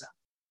hamaisa.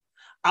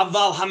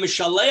 Aval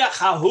hamishaleach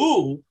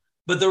hahu.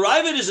 But the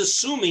Raavad is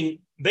assuming,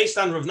 based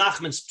on Rav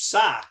Nachman's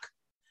psak,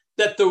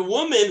 that the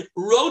woman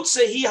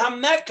rotze hi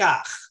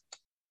hamekach.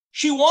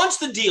 She wants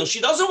the deal. She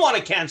doesn't want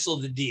to cancel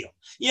the deal.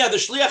 Yeah, the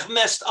shliach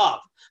messed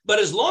up, but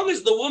as long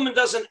as the woman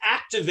doesn't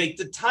activate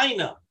the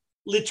taina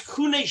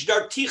litkunesh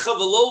darticha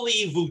v'lo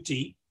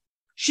liivuti,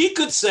 she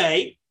could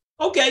say,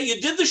 okay,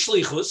 you did the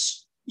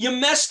shlichus, you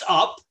messed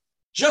up,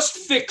 just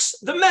fix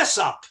the mess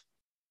up.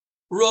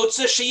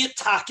 Rotze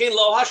sheyitake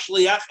lo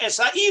hashliach es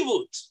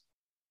ha'ivut.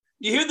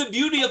 You hear the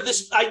beauty of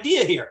this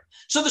idea here.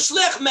 So the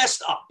shliach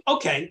messed up,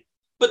 okay,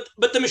 but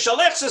the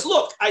mishalech says,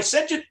 look, I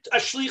sent you a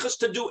shlichus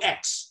to do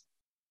X.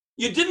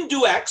 You didn't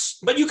do X,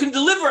 but you can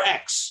deliver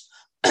X.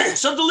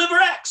 So deliver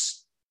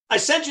X. I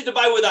sent you to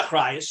buy with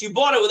achrayas. You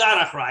bought it without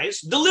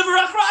achrayas. Deliver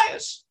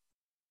achrayas.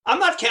 I'm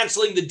not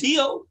canceling the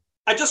deal.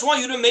 I just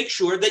want you to make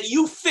sure that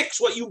you fix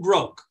what you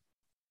broke.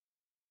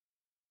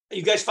 Are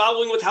you guys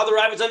following with how the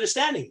Rav is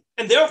understanding?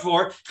 And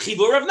therefore,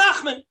 Chivur Rav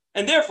Nachman.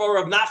 And therefore,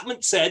 Rav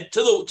Nachman said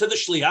to the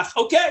shliach,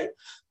 okay,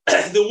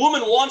 the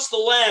woman wants the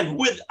land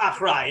with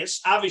achrayas,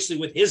 obviously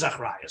with his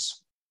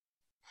achrayas.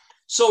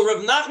 So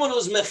Rav Nachman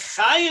was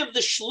mechayev the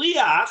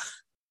shliach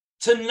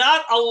to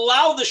not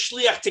allow the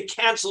shliach to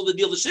cancel the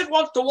deal. The shliach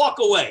wants to walk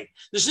away.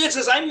 The shliach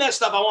says, I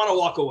messed up. I want to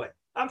walk away.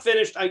 I'm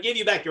finished. I gave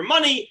you back your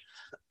money.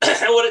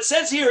 And what it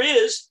says here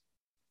is,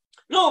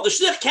 no, the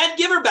shliach can't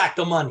give her back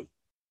the money.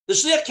 The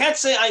shliach can't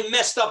say, I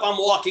messed up, I'm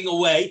walking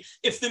away,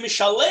 if the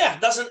mishalech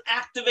doesn't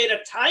activate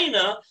a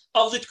taina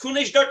of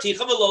litkunesh darticha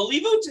v'lo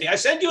livuti. I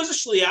sent you as a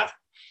shliach.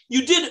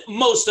 You did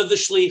most of the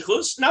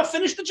shlichus. Now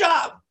finish the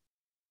job.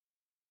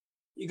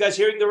 You guys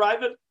hearing the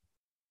Raavad?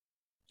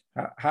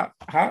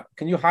 How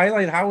can you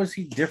highlight how is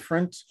he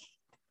different?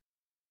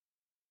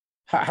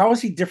 How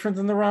is he different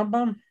than the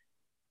Rambam?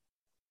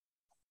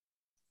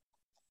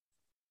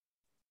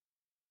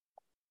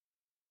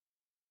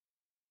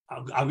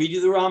 I'll read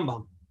you the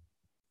Rambam.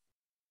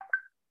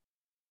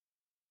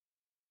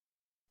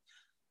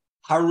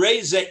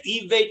 Hareze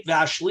ivet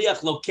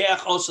v'ashliach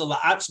lokeach osa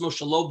la'atzmo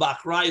shalo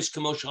ba'achrayis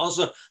kamo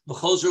she'osa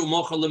v'chozer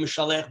u'mocher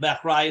le'mishalech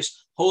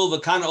ba'achrayis hol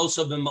v'kana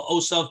osa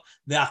b'ma'osav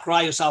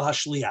v'achrayis al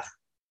hashliach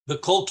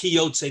v'kol ki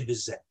yotze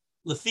b'zeh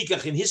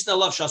lefikach in hisna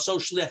lav shaso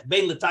shliach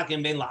bein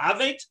l'takim bein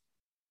la'avet.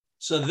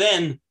 So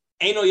then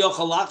eino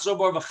yochel lachzor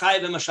bor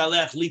v'chayev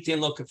v'mashalech litin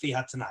lo kafi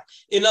hatanai.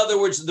 In other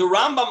words, the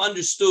Rambam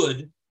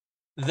understood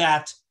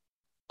that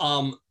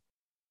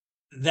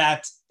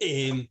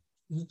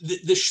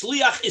the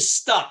shliach is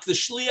stuck. The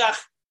shliach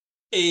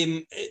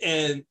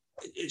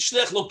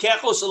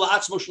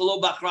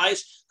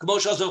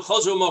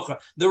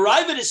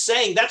Ravid is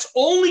saying that's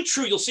only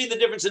true. You'll see the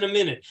difference in a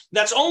minute.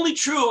 That's only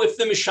true if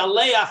the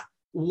Mishaleach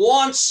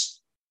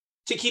wants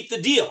to keep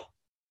the deal.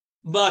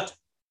 But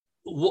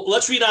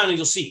let's read on and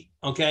you'll see.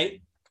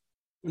 Okay,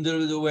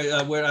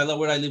 where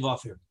I leave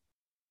off here.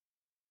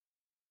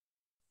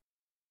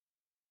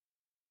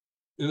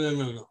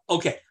 No.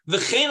 Okay.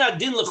 V'chein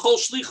adin lechol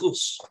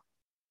shlichus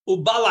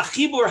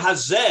ubalachibur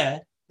hazeh.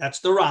 That's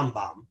the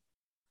Rambam.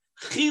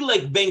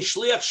 Chilek ben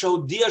shliach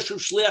shodia shu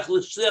shliach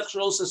l'shliach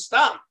shlosa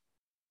stam.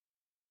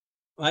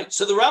 Right.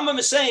 So the Rambam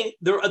is saying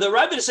the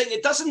Ravid is saying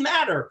it doesn't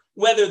matter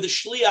whether the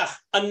shliach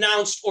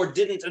announced or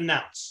didn't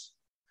announce.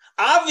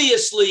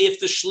 Obviously,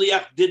 if the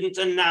shliach didn't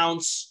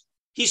announce,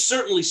 he's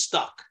certainly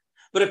stuck.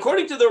 But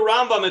according to the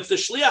Rambam, if the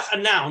shliach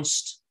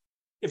announced,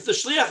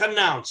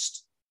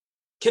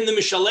 can the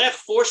Mishalech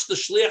force the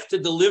Shliach to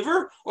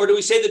deliver, or do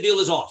we say the deal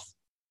is off?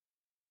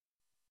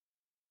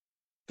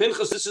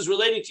 Pinchas, this is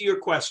relating to your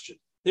question.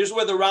 Here's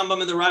where the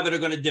Rambam and the Ravid are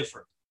going to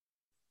differ.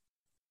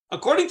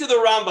 According to the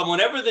Rambam,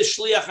 whenever the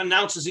Shliach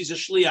announces he's a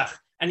Shliach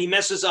and he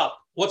messes up,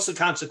 what's the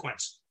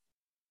consequence?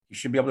 You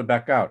should be able to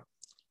back out.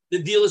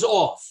 The deal is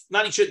off.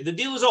 The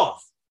deal is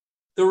off.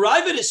 The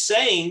Ravid is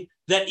saying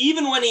that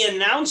even when he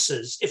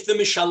announces, if the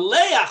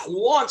Mishalech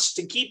wants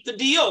to keep the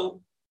deal,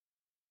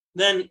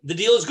 then the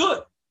deal is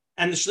good.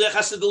 And the shliach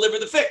has to deliver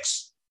the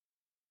fix.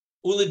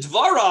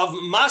 Ulidvarav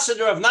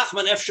masader of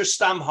Nachman efshar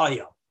stam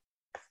haya.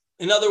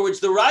 In other words,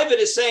 the Ravid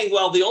is saying,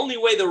 well, the only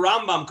way the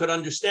Rambam could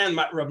understand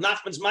Rav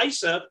Nachman's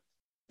Maisa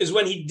is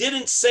when he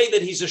didn't say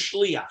that he's a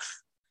shliach.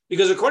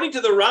 Because according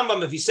to the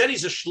Rambam, if he said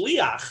he's a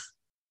shliach,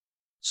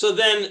 so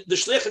then the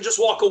shliach can just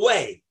walk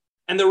away.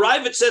 And the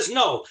Ravid says,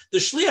 no, the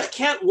shliach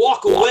can't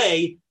walk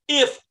away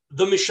if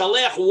the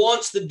mishalech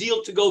wants the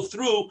deal to go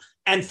through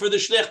and for the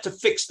shliach to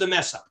fix the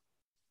mess up.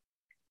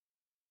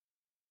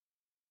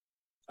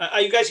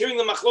 Are you guys hearing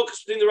the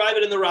machlokas between the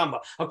Ravid and the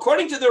Rambam?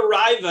 According to the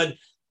Ravid,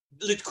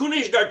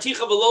 Litkunish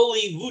Darticha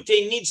Veloli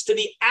Vute needs to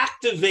be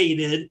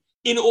activated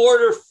in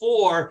order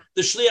for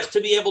the shliach to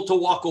be able to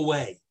walk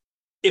away.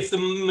 If the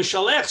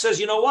mishalech says,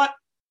 you know what,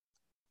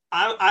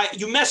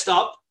 you messed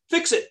up,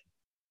 fix it.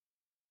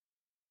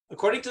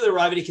 According to the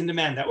Ravid, he can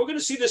demand that. We're going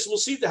to see this. We'll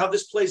see how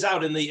this plays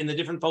out in the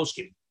different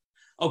poskim.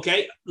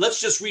 Okay, let's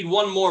just read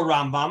one more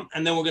Rambam,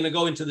 and then we're going to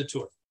go into the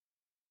tour.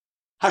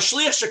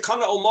 Hashliach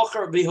shekana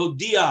omocher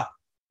behodia.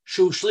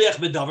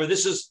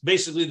 This is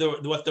basically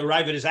what the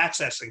Ravid is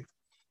accessing.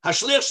 I'm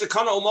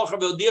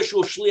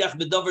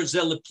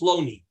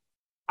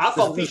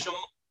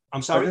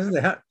sorry. Isn't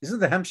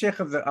the Hemshech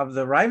of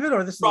the Ravid,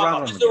 or this is the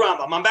Rambam? This is the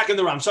Rambam. I'm back in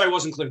the Rambam. Sorry, I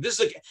wasn't clear. This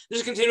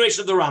is a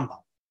continuation of the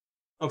Rambam.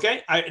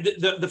 Okay,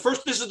 the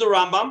first. This is the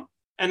Rambam,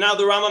 and now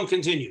the Rambam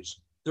continues.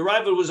 The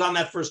Ravid was on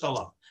that first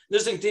Allah.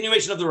 This is a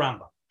continuation of the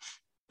Rambam.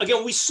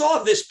 Again, we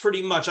saw this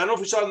pretty much. I don't know if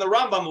we saw it in the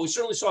Rambam, but we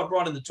certainly saw it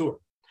brought in the tour.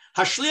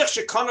 Hashliach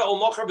shekana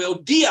omocher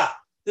beodia.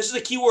 This is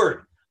the key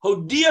word.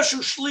 Hodia shu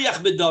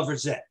shliach bedavar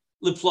zeh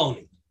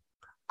leploni.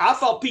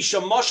 Afal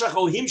pisha moshach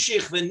o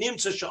himshich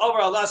v'nimtza she'over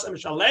alas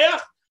ha'mishaleach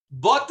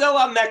botel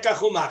ha'mekach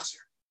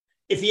u'machzer.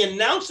 If he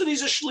announced that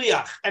he's a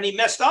shliach and he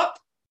messed up,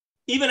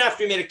 even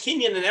after he made a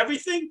kinyan and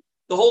everything,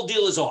 the whole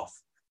deal is off.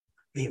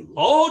 The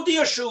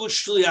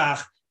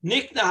shliach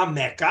nikna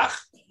ha'mekach.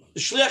 The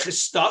shliach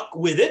is stuck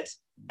with it.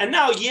 And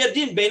now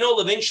Yedin Beino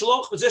Levin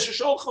Shloch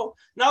Sholcho.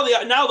 Now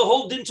the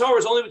whole Din Torah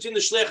is only between the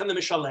Shliach and the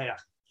Mishaleach.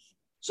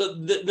 So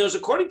there's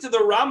according to the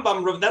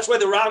Rambam. That's what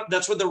the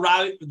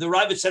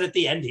Ravid said at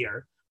the end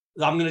here.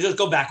 I'm going to just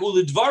go back.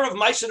 Ulidvar of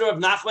Meiser of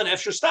Nachman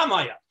Efshar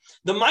Stamaya.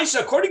 The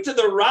Meiser, according to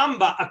the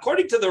Rambam,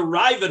 according to the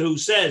Ravid, who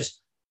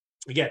says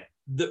again,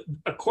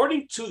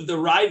 according to the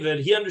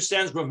Ravid, he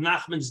understands Rav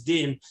Nachman's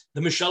din.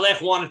 The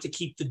Mishalech wanted to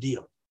keep the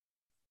deal.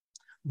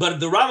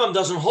 But the Rambam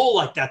doesn't hold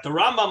like that. The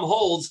Rambam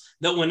holds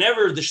that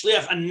whenever the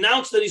shliach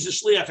announced that he's a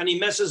shliach and he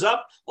messes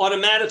up,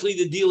 automatically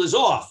the deal is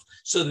off.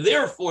 So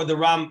therefore,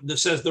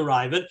 says the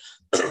Ravid,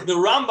 the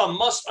Rambam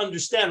must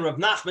understand Rav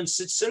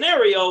Nachman's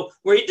scenario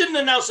where he didn't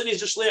announce that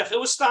he's a shliach. It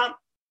was stam.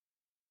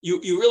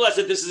 You realize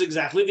that this is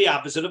exactly the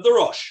opposite of the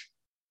Rosh.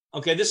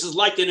 Okay, this is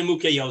like the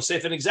Nemuke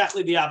Yosef and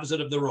exactly the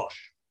opposite of the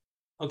Rosh.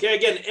 Okay,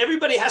 again,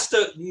 everybody has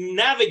to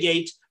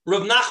navigate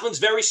Rav Nachman's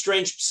very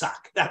strange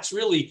psak. That's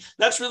really,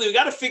 we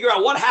got to figure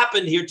out what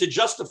happened here to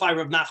justify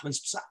Rav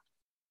Nachman's psak.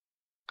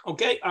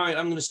 Okay, all right,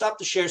 I'm going to stop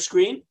the share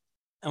screen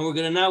and we're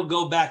going to now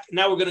go back.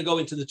 Now we're going to go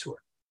into the tour.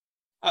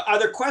 Are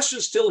there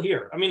questions still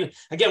here? I mean,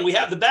 again, we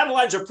have the battle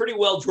lines are pretty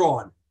well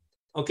drawn.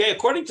 Okay,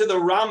 according to the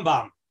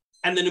Rambam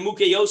and the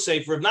Nemuke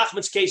Yosef, Rav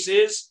Nachman's case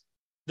is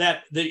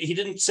that he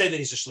didn't say that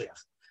he's a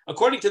shliach.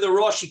 According to the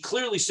Rosh, he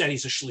clearly said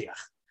he's a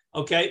shliach.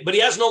 Okay, but he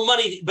has no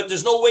money, but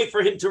there's no way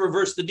for him to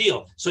reverse the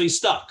deal. So he's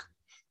stuck.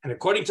 And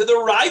according to the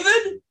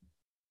Ravid,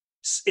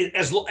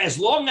 as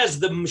long as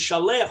the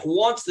Mishalech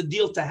wants the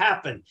deal to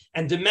happen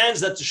and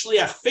demands that the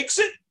Shliach fix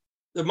it,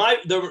 the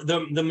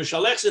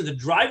Mishalech's in the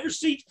driver's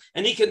seat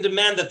and he can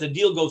demand that the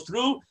deal go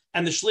through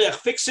and the Shliach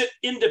fix it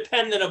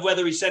independent of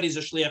whether he said he's a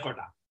Shliach or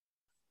not.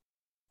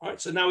 All right,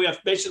 so now we have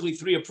basically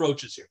three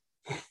approaches here.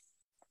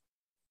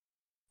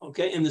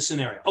 Okay, in the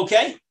scenario.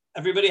 Okay,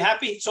 everybody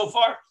happy so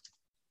far?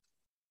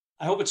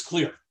 I hope it's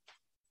clear.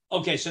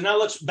 Okay, so now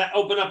let's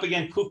open up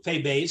again Kuf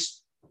Pei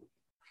Beis.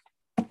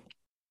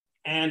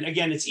 And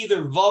again, it's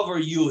either Vav or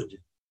Yud,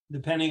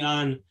 depending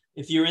on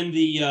if you're in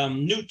the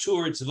new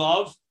tour, it's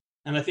Vav.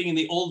 And I think in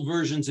the old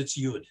versions, it's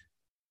Yud.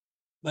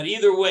 But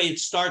either way, it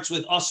starts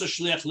with Asa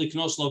Shliach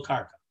Liknos Lo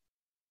Karka.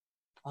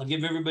 I'll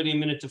give everybody a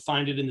minute to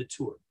find it in the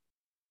tour.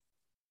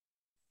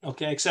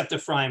 Okay, except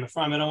Ephraim.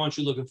 Ephraim, I don't want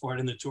you looking for it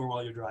in the tour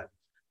while you're driving.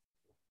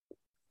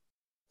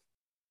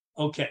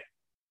 Okay.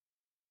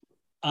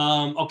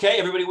 Okay,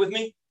 everybody with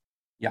me?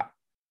 Yeah.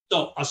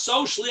 So,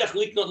 Aso Shliach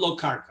Liknot Lo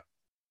Karka.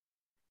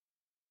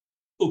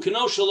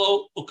 Ukno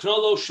lo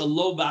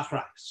shalo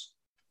b'achrayis.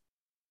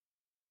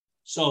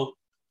 So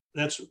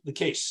that's the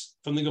case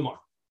from the Gemara.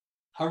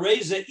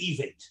 Hareze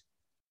ivet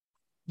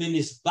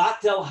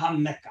b'nisbatel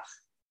hamekach.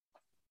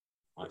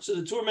 So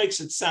the Torah makes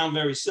it sound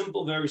very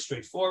simple, very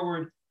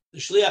straightforward. The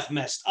shliach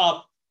messed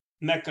up,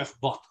 mekach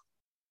bot.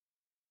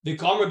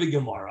 V'kamer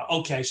b'Gemara.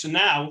 Okay, so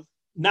now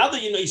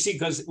that you know, you see,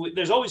 because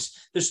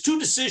there's two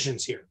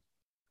decisions here.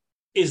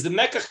 Is the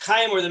mekach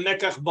chayim or the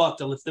mekach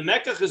batel? If the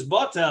mekach is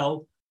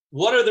batel,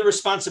 what are the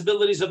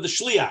responsibilities of the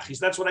shliach?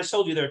 That's what I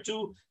told you. There are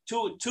two.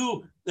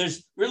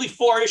 There's really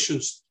four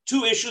issues.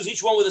 Two issues,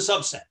 each one with a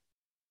subset.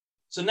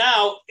 So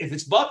now, if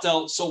it's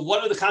batel, so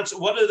what are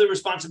the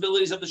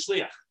responsibilities of the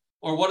shliach,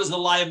 or what is the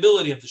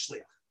liability of the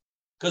shliach?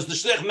 Because the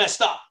shliach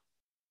messed up.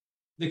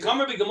 The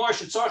kamer b'gemar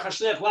shetzarach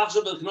hashliach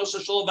lachzor b'knos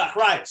shelo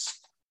b'achrayis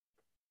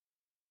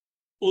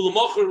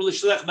u'lemocher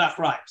l'shliach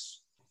b'achrayis.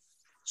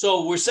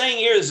 So we're saying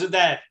here is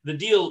that the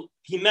deal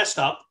he messed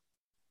up,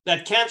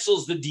 that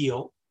cancels the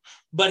deal.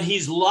 But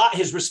his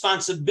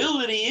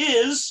responsibility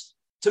is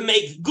to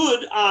make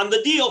good on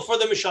the deal for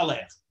the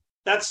Mishalech.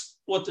 That's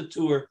what the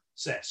tour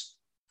says.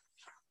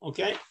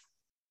 Okay?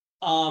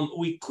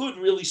 We could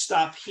really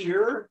stop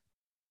here.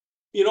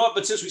 You know what?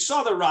 But since we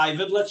saw the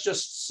Ravid, let's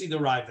just see the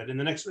Ravid. In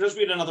the next, just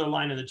read another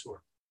line in the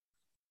tour.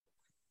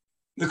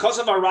 Because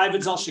of our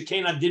Ravid, Zal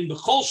Shekena Din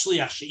B'chol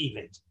Shliach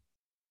She'ivet.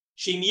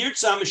 Shim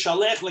Yirtza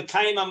Mishalech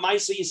L'kayim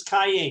HaMaisa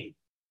Yizkayim.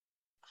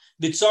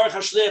 V'tzorach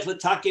HaShliach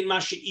L'takin Ma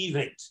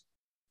She'ivet.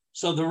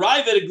 So the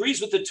Ravid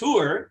agrees with the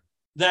tour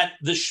that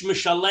the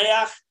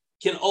Shmishaleach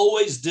can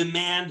always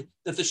demand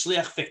that the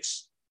Shliach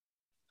fix.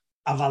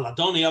 The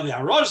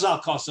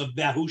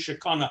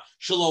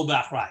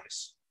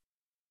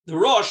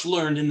Rosh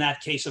learned in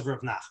that case of Rav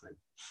Nachman.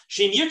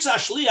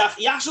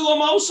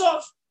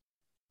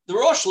 The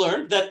Rosh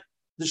learned that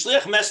the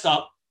Shliach messed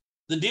up,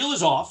 the deal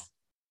is off,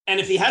 and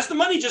if he has the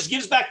money, just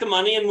gives back the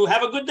money and we'll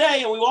have a good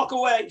day and we walk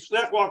away.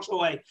 Shliach walks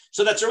away.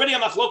 So that's already a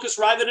machlokas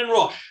Ravid and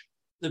Rosh.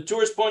 The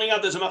tour is pointing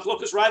out there's a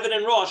machlokas Ravid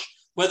and Rosh,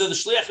 whether the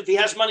shliach, if he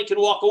has money, can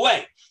walk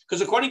away.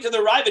 Because according to the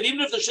Ravid, even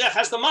if the shliach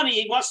has the money,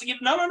 he wants to give,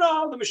 no.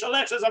 The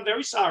Mishalech says, I'm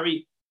very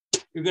sorry.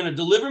 You're going to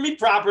deliver me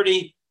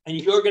property and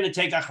you're going to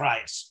take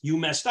achrayas. You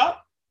messed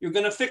up, you're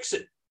going to fix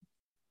it.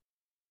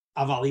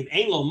 Then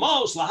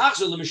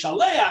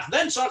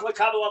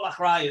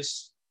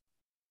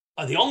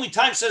the only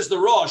time, says the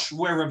Rosh,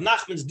 where Rav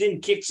Nachman's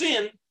din kicks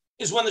in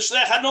is when the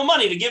shliach had no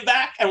money to give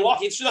back and walk.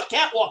 The shliach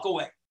can't walk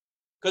away,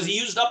 because he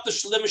used up the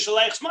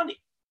Mishalech's money.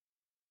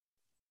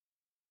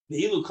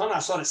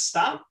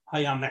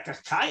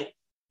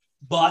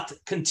 But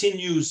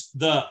continues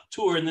the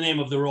tour in the name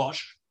of the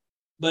Rosh.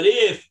 But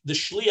if the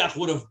Shliach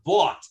would have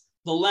bought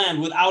the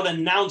land without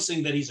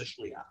announcing that he's a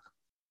Shliach,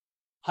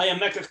 then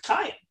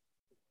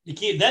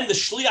the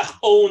Shliach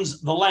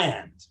owns the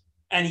land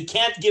and he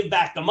can't give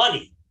back the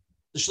money.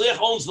 The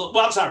Shliach owns the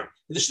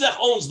Shliach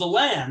owns the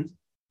land.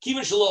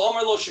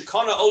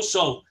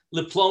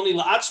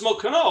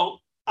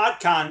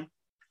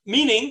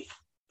 Meaning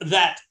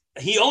that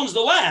he owns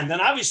the land,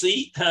 and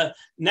obviously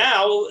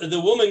now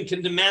the woman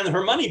can demand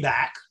her money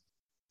back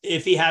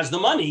if he has the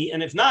money,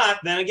 and if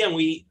not, then again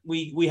we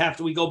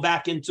go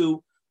back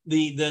into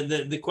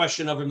the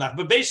question of him.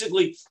 But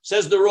basically,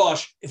 says the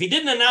Rosh, if he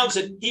didn't announce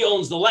it, he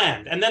owns the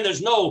land, and then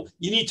there's no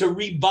you need to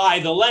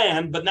rebuy the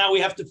land. But now we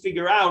have to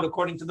figure out,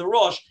 according to the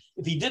Rosh,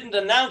 if he didn't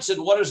announce it,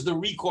 what is the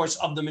recourse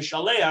of the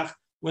Mishaleach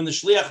when the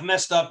Shliach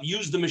messed up,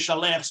 used the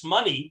Mishaleach's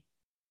money?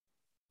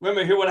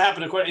 Remember here what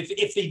happened.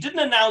 If he didn't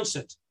announce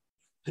it,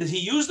 because he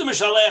used the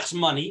Mishalech's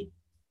money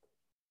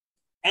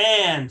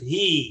and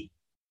he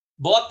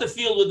bought the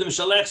field with the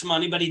Mishalech's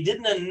money, but he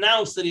didn't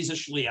announce that he's a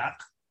Shliach.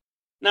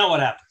 Now what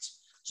happens?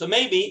 So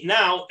maybe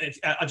now,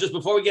 just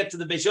before we get to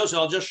the Beis Yosef,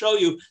 I'll just show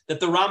you that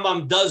the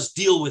Rambam does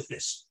deal with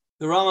this.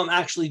 The Rambam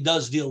actually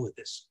does deal with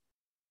this.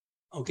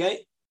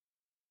 Okay?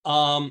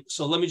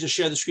 So let me just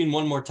share the screen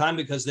one more time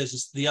because this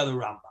is the other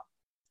Rambam.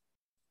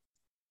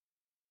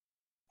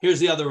 Here's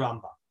the other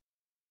Rambam.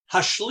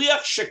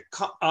 Hashliach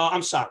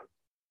I'm sorry.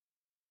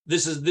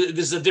 This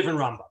is a different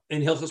Rambam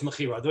in Hilchos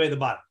Mechira, the way at the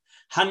bottom.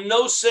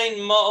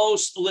 Hanosein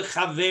maos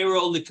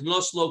lechavero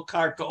liknos lo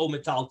karka o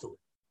metaltul.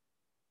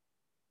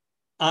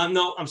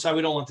 No, I'm sorry.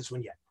 We don't want this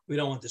one yet.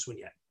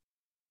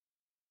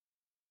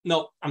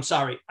 No, I'm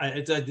sorry.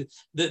 That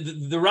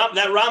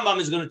Rambam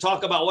is going to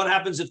talk about what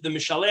happens if the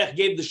Mishalech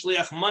gave the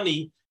Shliach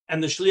money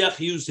and the shliach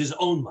used his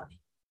own money,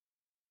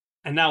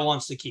 and now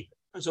wants to keep it.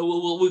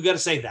 So we've got to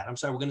save that. I'm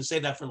sorry, we're going to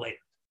save that for later.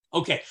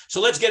 Okay, so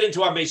let's get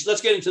into our base.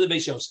 Let's get into the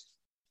Beis Yosef.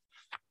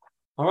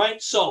 All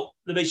right, so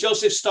the Beis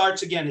Yosef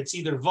starts again. It's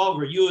either Vav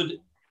or Yud.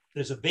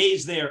 There's a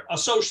Beis there.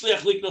 Aso shliach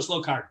liknos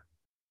lo karka.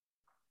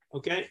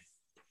 Okay,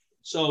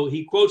 so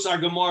he quotes our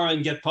Gemara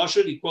and Get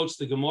Pashut. He quotes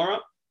the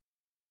Gemara.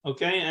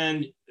 Okay,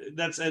 and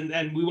that's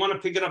and we want to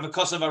pick it up a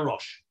Kasav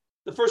Arosh.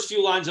 The first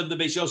few lines of the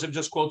Beis Yosef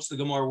just quotes the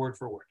Gemara word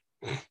for word.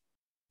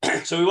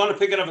 So we want to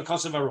pick it up a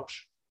Kasav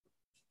Arosh.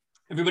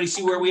 Everybody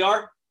see where we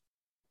are?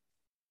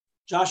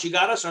 Josh, you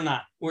got us or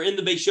not? We're in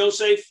the Beis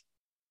Yosef,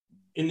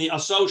 in the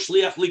Aso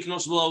Shliach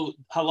Liknos Lo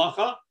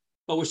Halacha,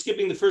 but we're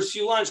skipping the first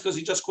few lines because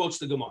he just quotes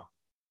the Gemara.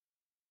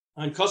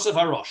 On Kasav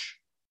Harosh.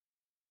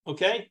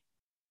 Okay?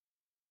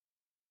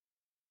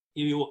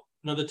 Give you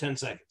another 10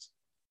 seconds.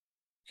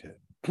 Okay.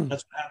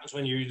 That's what happens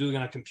when you're doing it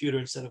on a computer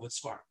instead of with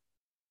Sfar.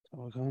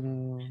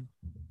 Okay.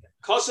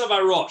 Kasav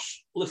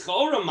Harosh.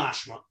 L'chaora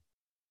mashma.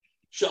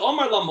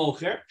 She'omar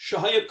lamocher.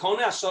 Shehaya kone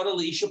asara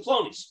leisha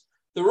plonis.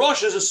 The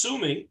Rosh is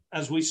assuming,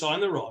 as we saw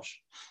in the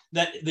Rosh,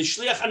 that the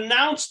Shliach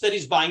announced that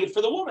he's buying it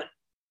for the woman.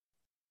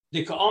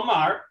 The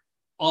Ka'amar,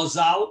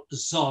 Ozal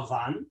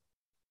Zovan,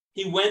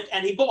 he went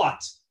and he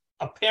bought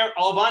a pair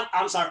of,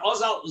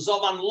 Ozal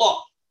Zovan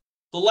Lo.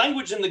 The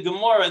language in the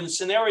Gemara in the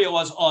scenario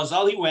was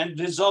Ozal, he went,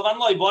 Zovan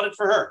Lo, he bought it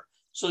for her.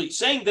 So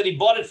saying that he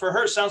bought it for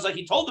her sounds like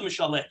he told the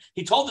Mishaleh,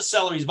 he told the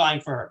seller he's buying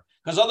for her.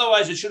 Because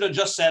otherwise it should have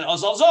just said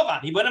Ozal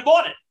Zovan. He went and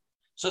bought it.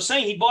 So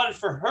saying he bought it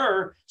for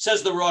her,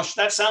 says the Rosh,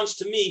 that sounds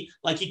to me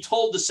like he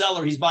told the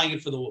seller he's buying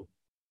it for the woman.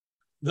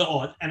 The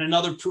odd, and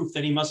another proof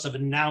that he must have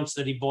announced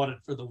that he bought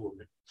it for the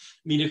woman.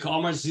 Rav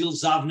Nachman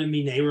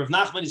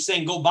is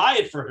saying, go buy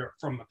it for her,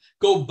 from her.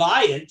 Go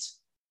buy it.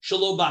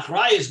 Shelo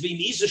bachrayas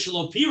b'misa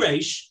shelo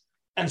piresh,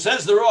 and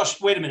says the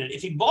Rosh, wait a minute,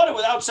 if he bought it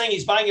without saying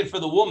he's buying it for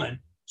the woman,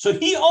 so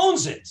he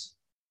owns it.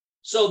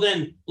 So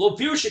then, lo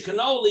piresh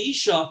kano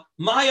leisha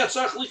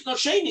mahayatzarch lichno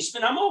sheni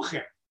spin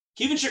hamocher.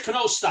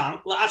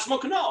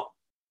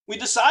 We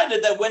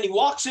decided that when he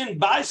walks in,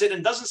 buys it,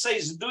 and doesn't say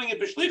he's doing it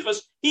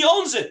b'shlichus, he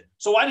owns it.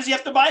 So why does he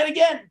have to buy it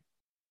again?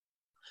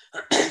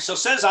 So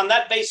says on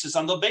that basis,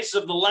 on the basis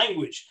of the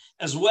language,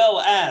 as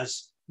well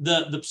as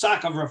the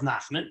psak of Rav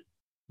Nachman,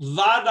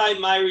 Vadai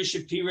Mairi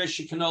Shapira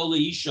Shikano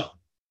Leisha.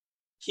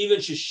 Kivan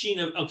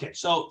Shishina. Okay,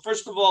 so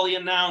first of all, he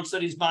announced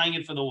that he's buying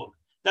it for the woman.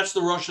 That's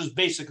the Rosh's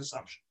basic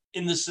assumption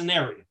in this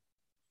scenario.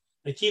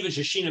 The Kivan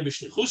Shishina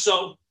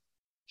B'shlichuso.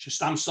 So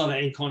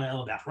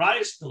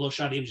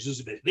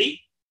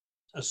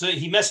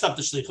he messed up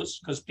the shlichus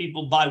because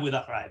people buy with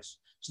achrayus.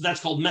 So that's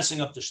called messing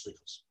up the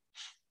shlichus.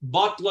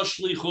 Batla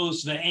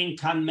shlichus ve'en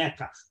kan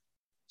mekach.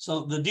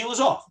 So the deal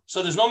is off.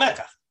 So there's no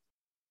mekach.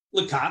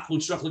 Lekach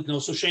u'tzrach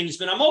liknoso shenis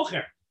ben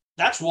hamocher.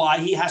 That's why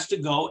he has to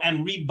go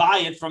and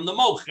rebuy it from the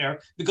mocher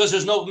because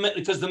there's no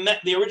because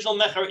the original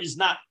mecher is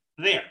not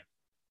there.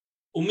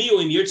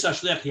 Umiu im yirtza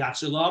shliach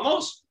yatsu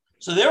la'amos.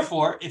 So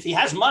therefore, if he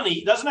has money,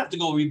 he doesn't have to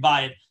go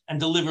rebuy it and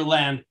deliver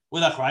land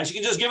with achrayus. He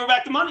can just give her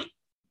back the money.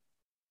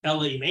 But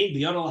Rav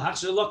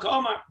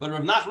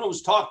Nachman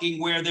was talking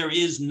where there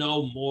is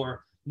no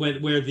more,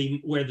 where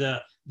the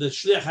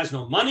shliach has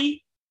no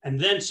money, and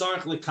then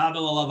sarach lekabel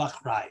alav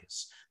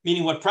achrayus.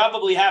 Meaning, what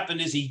probably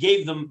happened is he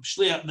gave them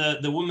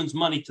the woman's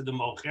money to the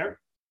mocher.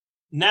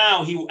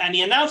 Now he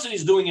announced that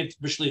he's doing it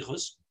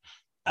b'shlichus.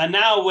 And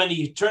now when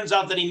he turns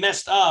out that he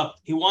messed up,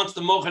 he wants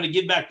the mocher to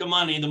give back the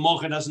money, and the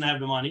mocher doesn't have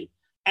the money,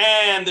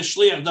 and the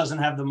shliach doesn't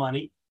have the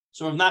money.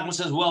 So Rav Nachman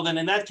says, well, then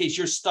in that case,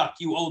 you're stuck.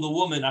 You owe the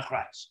woman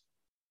achrayus.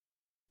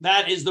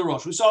 That is the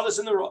Rosh. We saw this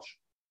in the Rosh.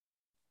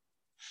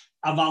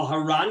 Aval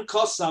haran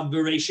kosav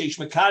b'reishesh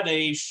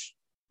mekadesh.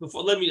 I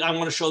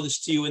want to show this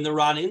to you in the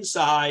Ran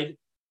inside.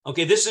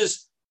 Okay, this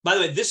is, by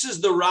the way, this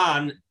is the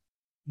Ran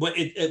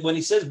when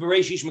he says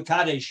b'reishesh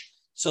mekadesh.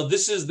 So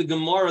this is the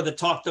Gemara that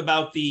talked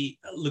about the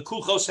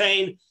Lekuchos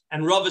Hain,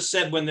 and Rava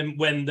said when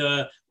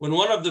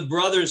one of the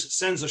brothers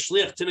sends a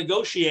shliach to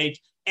negotiate,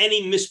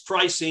 any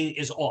mispricing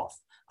is off.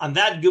 On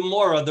that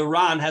Gemara, the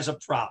Ran has a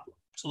problem.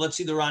 So let's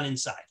see the Ran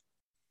inside.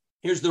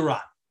 Here's the Ran.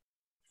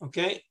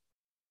 Okay,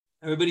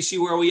 everybody see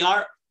where we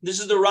are? This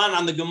is the Ran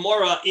on the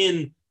Gemara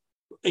in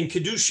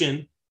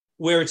Kedushin,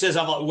 where it says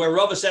where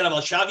Rava said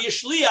about Shavia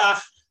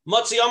Shliach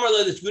Matzi Amar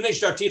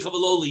LeTgunesh Darticha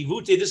V'Lo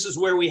Livute. This is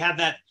where we have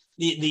that.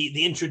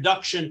 The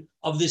introduction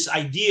of this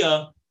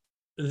idea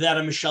that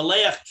a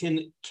Mishaleach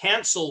can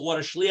cancel what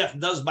a Shliach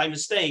does by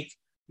mistake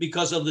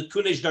because of the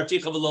Kunesh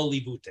Darticha V'Lo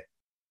Livute.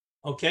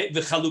 Okay, the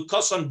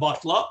Chalukosan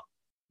Batla,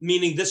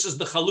 meaning this is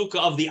the Chaluka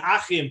of the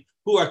Achim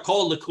who are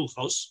called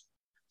Lekuchos.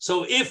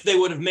 So if they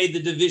would have made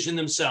the division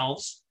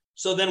themselves,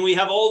 so then we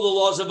have all the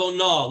laws of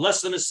Onah,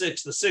 less than a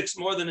sixth, the sixth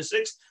more than a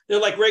sixth, they're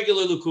like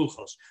regular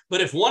Lekuchos. But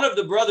if one of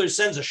the brothers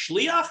sends a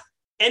Shliach,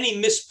 any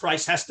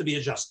misprice has to be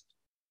adjusted.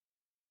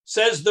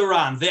 Says the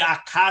Ran,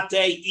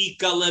 ve'akate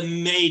ika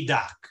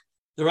lemeidak.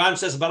 The Ran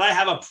says, but I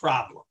have a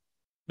problem.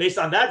 Based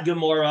on that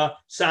Gemara,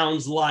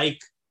 sounds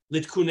like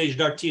litkunesh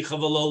darticha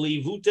v'lo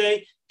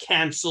livute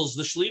cancels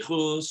the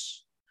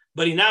shlichus.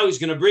 But now he's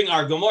going to bring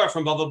our Gemara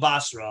from Bava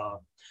Basra.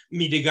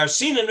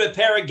 Midigarsin and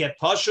repera get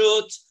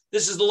pashut.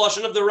 This is the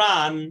lashon of the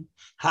Ran.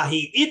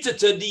 Hahi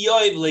itata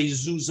diyoiv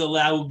lezuza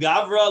lau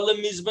gavra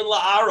lemizben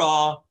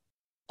laara.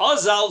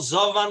 Azal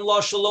Zavan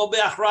Loshalo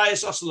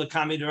Beachrayas Asal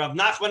Kami de Rav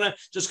Nachman.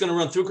 Just going to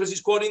run through because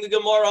he's quoting the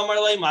Gemara.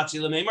 Amarle Matzi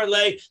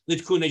Lemeimarle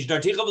Litkunej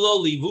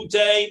Dartichavlo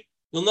Livute.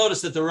 You'll notice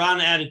that the Ran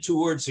added two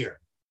words here.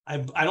 I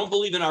don't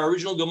believe in our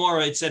original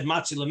Gemara it said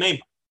Matzi Lemeimar.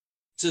 It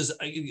says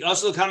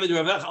Asal Kami de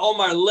Rav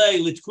Omarle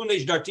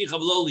Litkunej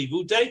Dartichavlo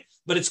Livute.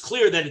 But it's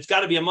clear that it's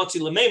got to be a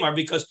Matzi Lemeimar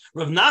because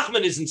Rav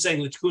Nachman isn't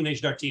saying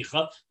Litkunej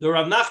Darticha. The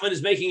Rav Nachman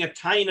is making a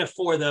taina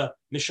for the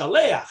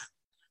Mishaleach.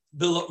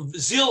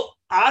 Zil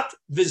at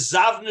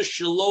v'zavne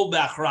shelo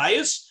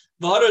be'achrayis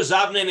v'hara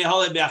zavne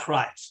nehale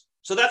be'achrayis.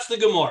 So that's the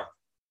Gemara.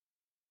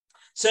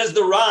 Says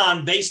the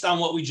Ran, based on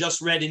what we just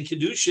read in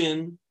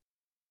Kedushin,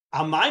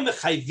 amay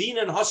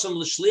mechayvin and hasam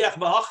l'shliach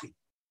b'hachi.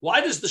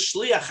 Why does the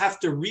shliach have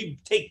to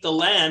retake the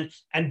land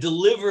and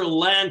deliver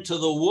land to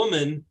the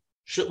woman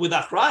with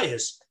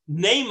achrayis?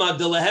 Neima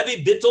de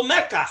lehevi bitul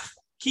mekach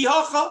ki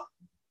hacha.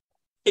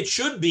 It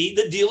should be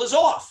the deal is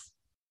off.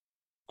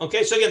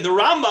 Okay, so again, the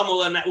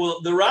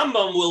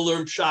Rambam will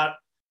learn shot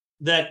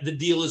that the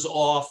deal is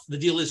off. The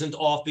deal isn't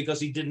off because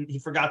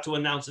he forgot to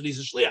announce that he's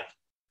a shliach.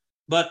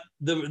 But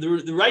the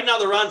right now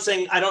the Ran's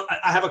saying I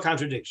have a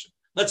contradiction.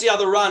 Let's see how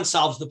the Ran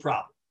solves the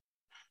problem.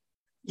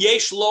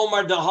 Yesh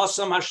lomar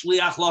dahasam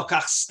hashliach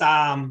lokach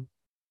stam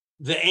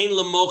ve'ein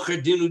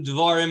lemocher dinu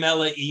dvarim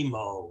ele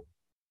imo.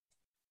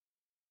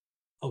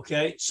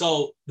 Okay,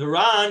 so the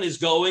Ran is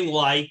going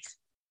like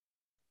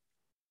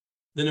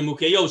the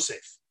Nemukei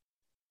Yosef.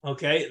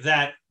 Okay,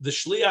 that the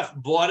shliach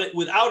bought it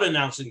without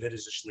announcing that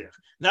he's a shliach.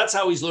 That's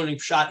how he's learning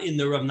pshat in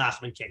the Rav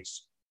Nachman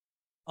case.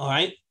 All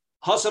right,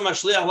 hasam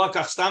hashliach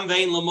lakach stam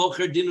vein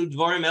lemocher dinu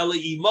dvarim ele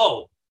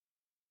imo.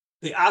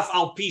 The af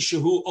al pi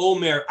shehu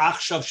omer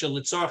achshav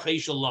shelitzarach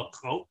eishel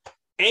lakcho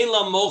ein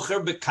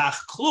lamocher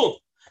bekach klum.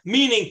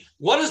 Meaning,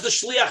 what is the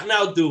shliach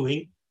now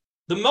doing?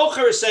 The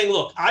mocher is saying,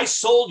 "Look, I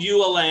sold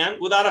you a land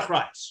without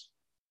achrayas,"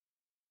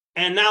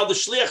 and now the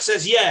shliach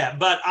says, "Yeah,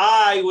 but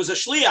I was a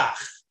shliach.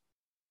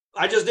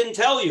 I just didn't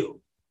tell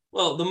you."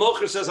 Well, the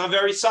mocher says, "I'm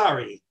very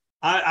sorry.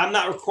 I'm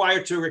not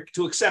required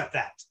to accept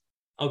that."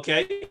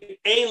 Okay.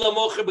 Ein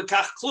lamocher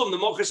bekach klum. The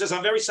mocher says,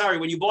 "I'm very sorry.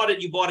 When you bought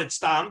it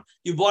stam.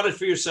 You bought it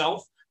for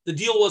yourself. The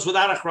deal was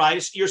without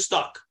achrayas. You're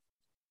stuck."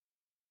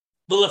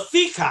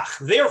 B'lefikach,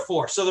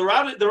 therefore, so the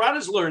Rad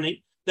is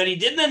learning that he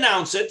didn't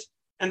announce it,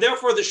 and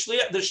therefore the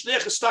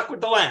shliach is stuck with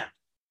the land.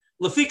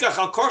 Lefikach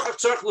al korchach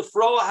tzarich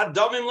lefroa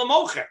hadamim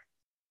lamocher.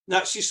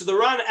 Now, see, so the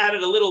Ran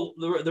added a little.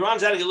 The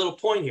Ran's adding a little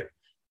point here.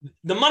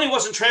 The money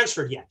wasn't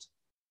transferred yet.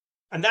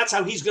 And that's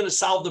how he's going to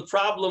solve the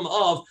problem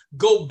of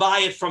go buy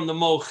it from the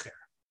mocher.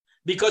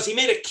 Because he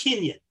made a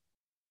kinyan.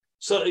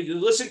 So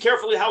listen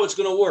carefully how it's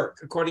going to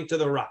work according to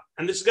the Ran.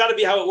 And this has got to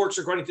be how it works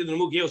according to the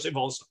Nemukei Yosef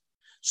also.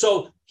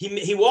 So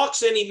he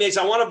walks in, he makes,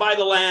 I want to buy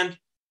the land.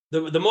 The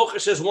mocher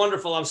says,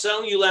 wonderful, I'm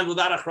selling you land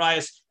without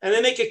achrayas. And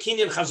they make a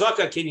kinyan,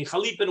 chazaka kinyan,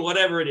 chalipin,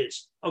 whatever it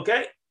is.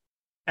 Okay?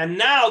 And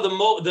now the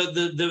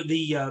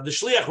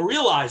shliach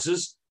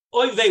realizes,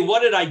 oy vey,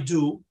 what did I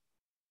do?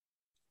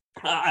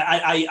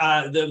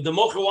 The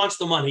mocher wants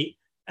the money,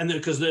 and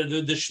because the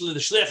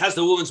shliach has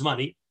the woman's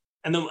money,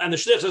 and the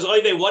shliach says,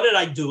 "Oy vey, what did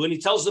I do?" And he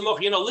tells the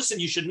mocher, listen,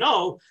 you should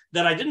know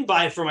that I didn't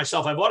buy it for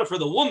myself; I bought it for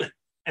the woman,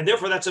 and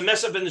therefore that's a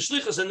mess up in the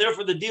shlichus, and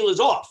therefore the deal is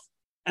off.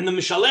 And the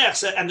mishalech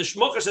said, and the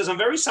mocher says, "I'm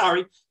very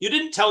sorry, you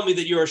didn't tell me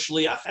that you're a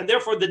shliach, and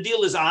therefore the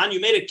deal is on. You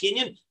made a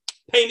kinyan,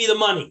 pay me the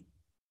money."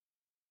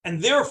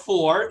 And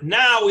therefore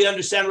now we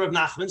understand Rav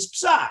Nachman's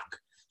psak.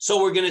 So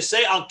we're going to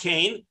say al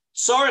kain.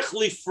 Tzarich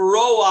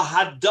lifroa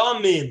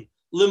hadamim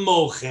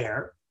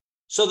lemocher.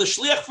 So the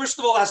shliach, first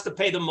of all, has to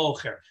pay the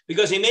mocher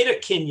because he made a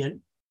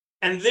kinyan,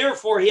 and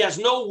therefore he has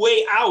no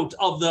way out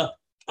of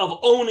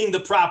owning the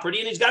property,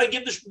 and he's got to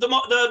give the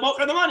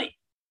mocher the money.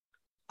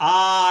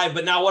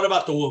 But now what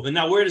about the woman?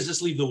 Now where does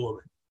this leave the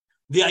woman?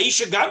 The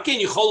aisha gamken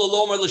yichol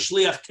lomer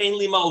l'shliach tein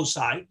li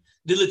ma'osai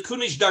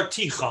d'litkunish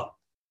darticha.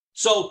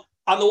 So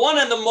on the one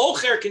hand, the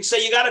mocher can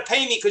say, "You got to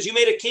pay me because you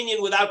made a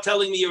kinyan without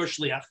telling me you're a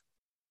shliach."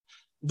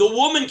 The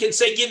woman can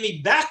say, "Give me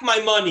back my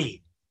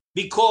money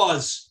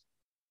because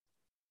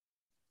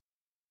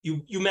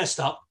you messed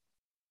up."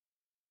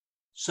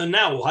 So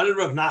now, what did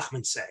Rav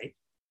Nachman say?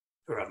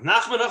 Rav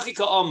Nachman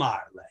achika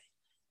omar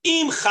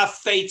im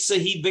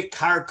chafetzahi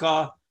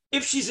bekarka.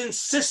 If she's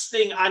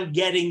insisting on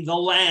getting the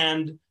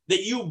land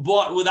that you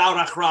bought without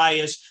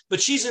achrayas,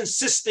 but she's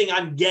insisting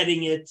on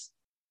getting it,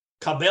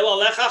 kabel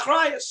alech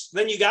achrayas.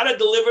 Then you got to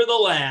deliver the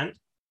land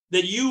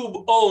that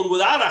you own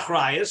without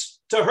achrayas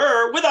to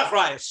her with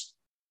achrayas.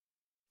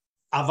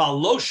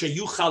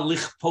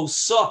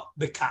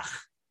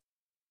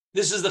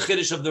 This is the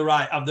chiddush of the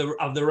Ra.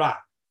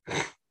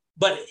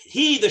 But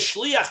the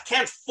shliach,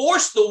 can't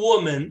force the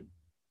woman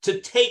to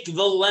take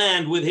the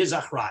land with his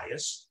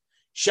achrayas.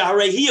 So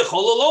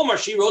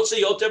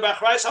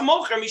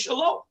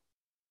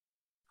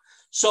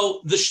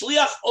the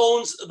shliach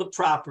owns the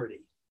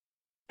property,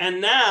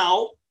 and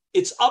now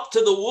it's up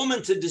to the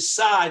woman to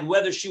decide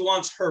whether she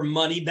wants her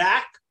money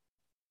back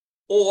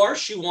or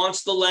she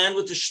wants the land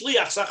with the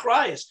shliach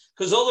zachrayas,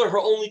 because those are her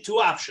only two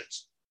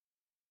options.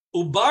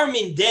 Ubar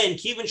min den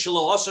kiven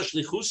shelo asa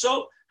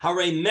shlichuso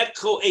hare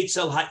mekro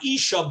etzel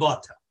haisha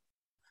bata.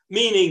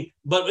 Meaning,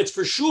 but it's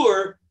for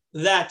sure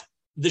that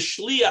the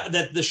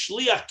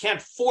shliach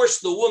can't force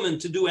the woman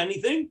to do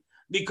anything,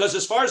 because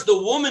as far as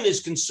the woman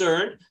is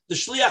concerned, the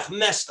shliach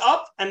messed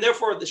up, and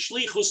therefore the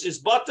shlichus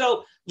is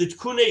batel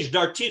litkunesh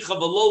darticha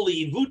v'lo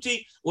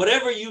liivuti.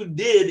 Whatever you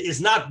did is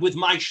not with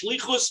my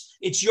shlichus;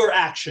 it's your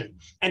action.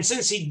 And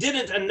since he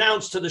didn't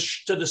announce to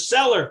the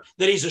seller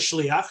that he's a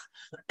shliach,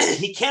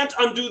 he can't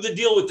undo the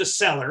deal with the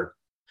seller.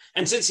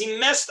 And since he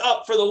messed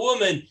up for the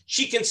woman,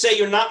 she can say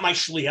you're not my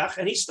shliach,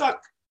 and he's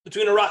stuck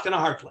between a rock and a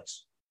hard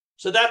place.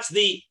 So that's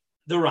the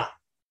Ran.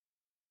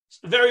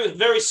 Very,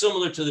 very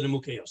similar to the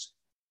Nemukei Yosef.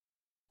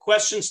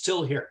 Questions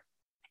till here?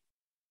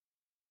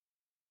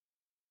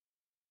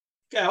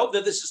 Okay, I hope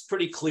that this is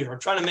pretty clear. I'm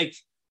trying to make,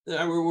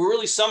 we're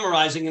really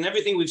summarizing and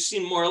everything we've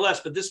seen more or less,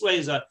 but this way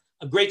is a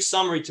great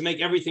summary to make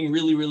everything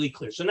really, really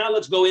clear. So now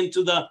let's go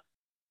into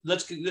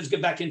let's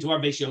get back into our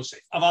Beis Yosef,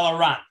 Aval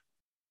Ran.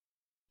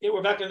 Okay,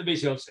 we're back in the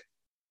Beis Yosef.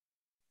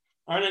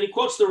 All right, and he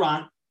quotes the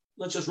Ran.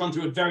 Let's just run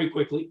through it very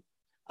quickly.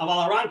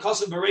 Aval Ran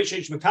Kosev Bereish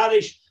H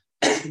Mekadesh,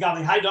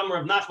 Gavi Haidomer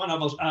of Nachman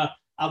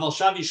Aval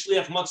Shavi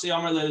Shliach Motzi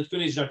Amar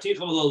Le'Kunis Darticha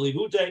V'Lo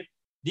Livute.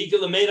 Dika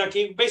Lemeidak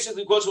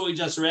basically quotes what we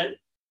just read.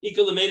 Dika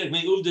Lemeidak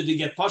Me'uvda to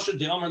get Pasha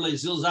de Amar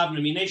Le'Zil Zav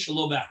Neminei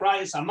Shelo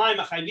B'Achrayis Hamay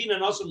Machayvin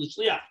and also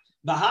L'Shliach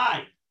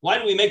Bahai. Why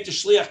do we make the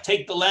Shliach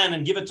take the land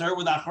and give it to her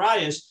with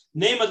Achrayis?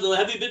 Name of the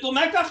Lehevi Bidul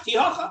Mekach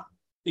Tihacha,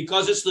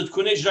 because it's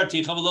L'Kunis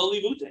Darticha V'Lo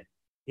Livute.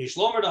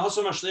 Yishlomer the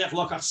Hasam HaShliach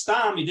Lokach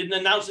Stam. He didn't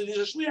announce that he's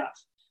a Shliach.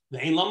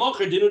 Ve'ein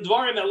LaMocher Dinu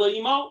Dvarim Elo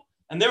Yimo.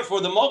 And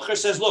therefore, the mocher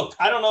says, "Look,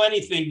 I don't know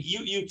anything.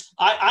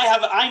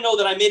 I know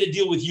that I made a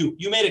deal with you.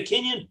 You made a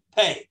kinyan,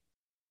 pay."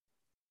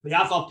 Well,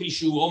 after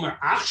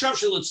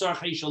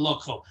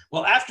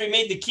he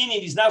made the kinyan,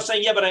 he's now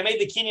saying, "Yeah, but I made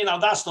the kinyan. I'll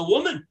das the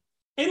woman."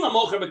 The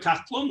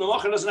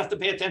mocher doesn't have to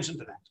pay attention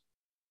to that.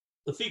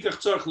 Because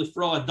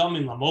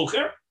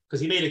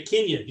he made a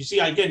kinyan. You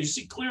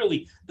see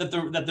clearly that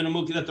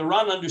the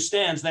Ran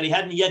understands that he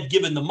hadn't yet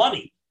given the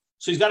money,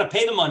 so he's got to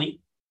pay the money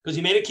because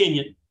he made a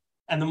kinyan.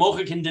 And the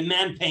mocher can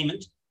demand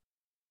payment.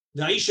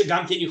 The Aisha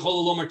gamken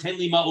yichol lomer ten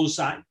lima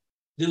usai.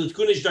 The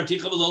litkunish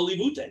darticha v'lo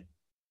livute.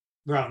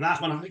 Rav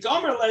Nachman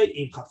hachamer le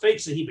im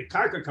chafetz he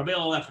bekarka kabel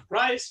alef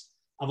price.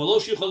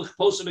 Avalosh yichol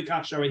posa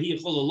bekach sharahi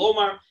yichol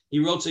lomar. He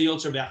wrote a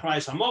yotzer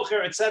be'achrayis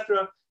hamocher,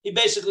 etc. He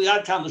basically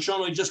had count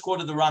l'shono. He just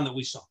quoted the Ran that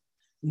we saw.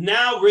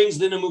 Now brings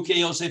the Nemukei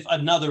Yosef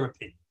another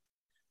opinion.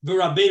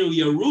 V'Rabbeinu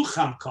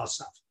Yerucham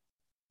kosav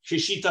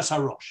shishitas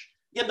harosh.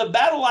 Again, the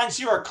battle lines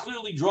here are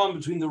clearly drawn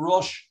between the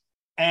Rosh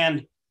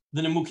and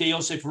the Nemukei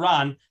Yosef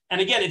Ran.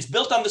 And again, it's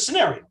built on the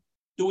scenario.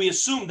 Do we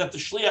assume that the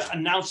Shliach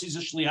announced he's a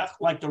Shliach,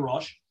 like the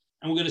Rosh?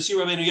 And we're going to see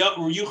Rabbeinu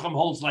Yerucham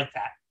holds like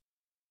that,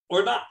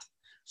 or not.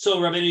 So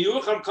Rabbeinu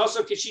Yerucham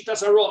Kosav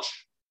Kishitas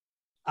HaRosh.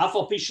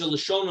 Afal Pisha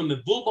L'shona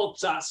Mebulbol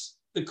Tzas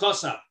the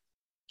Kosav.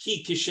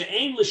 Ki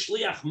Kishe'en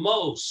L'Shliach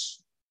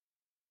Mos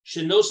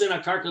Shenosen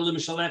HaKarka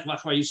L'Mishalech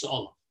V'Achvar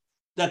Yisrael.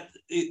 That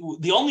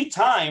the only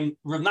time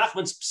Rav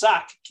Nachman's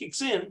psak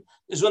kicks in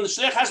is when the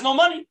Shliach has no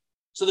money.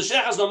 So the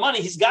shliach has no money.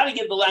 He's got to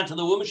give the land to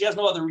the woman. She has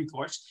no other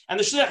recourse. And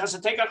the shliach has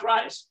to take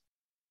achrayas,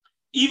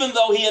 even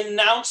though he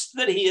announced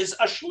that he is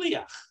a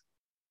shliach.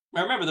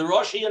 Now remember, the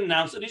Rosh, he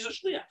announced that he's a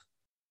shliach.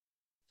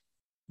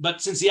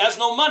 But since he has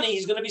no money,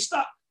 he's going to be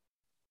stuck.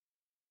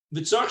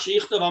 Okay,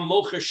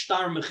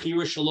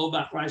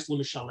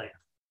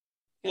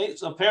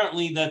 so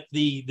apparently that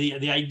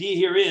the idea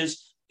here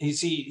is, you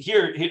see,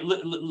 here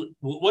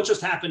what just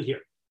happened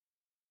here?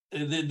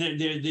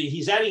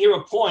 He's adding here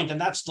a point, and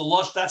that's the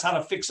lush. That's how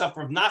to fix up.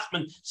 Rav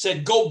Nachman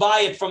said, "Go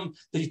buy it from."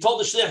 He told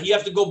the shliach, "You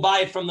have to go buy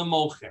it from the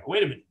mocher."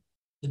 Wait a minute,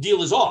 the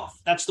deal is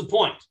off. That's the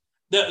point.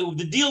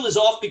 The deal is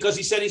off because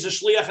he said he's a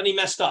shliach and he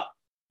messed up.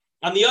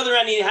 On the other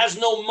end, he has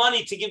no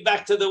money to give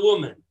back to the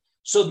woman.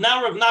 So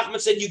now Rav Nachman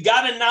said, "You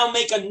got to now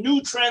make a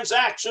new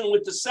transaction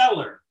with the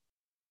seller,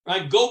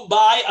 right? Go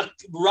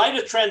write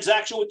a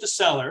transaction with the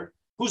seller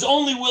who's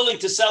only willing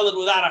to sell it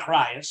without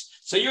achrayas.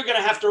 So you're going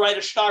to have to write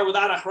a shtar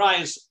without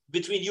achrayas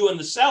between you and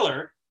the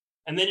seller,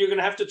 and then you're going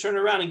to have to turn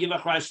around and give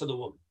achrayas to the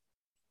woman."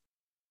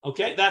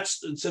 Okay, that's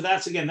the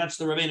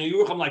Rabbeinu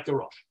Yerucham like the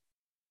Rosh.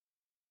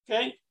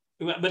 Okay,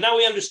 but now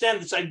we understand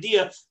this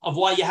idea of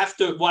why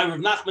Rav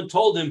Nachman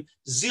told him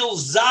zil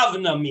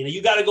zavna mina.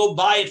 You got to go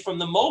buy it from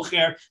the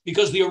mocher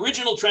because the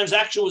original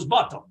transaction was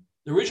batal.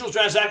 The original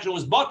transaction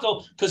was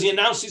batal because he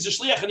announced he's a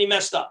shliach and he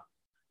messed up.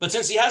 But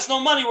since he has no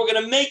money, we're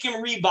going to make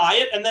him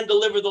rebuy it and then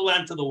deliver the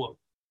land to the woman.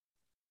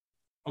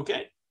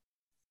 Okay.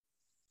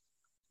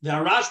 The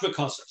Harash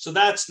B'Kosav. So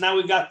that's now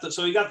we got the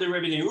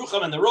Rabbeinu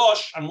Yerucham and the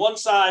Rosh on one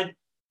side.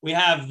 We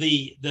have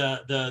the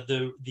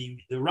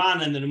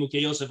Ran and the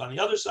Nemukei Yosef on the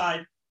other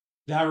side.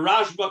 The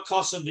Harash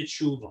B'Kosav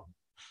B'Tshuva.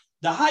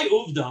 The Hai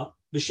Uvda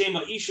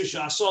B'Shema Isha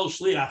Sha'asol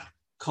Shliach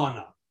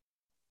Kana.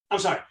 I'm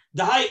sorry.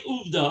 The Hai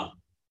Uvda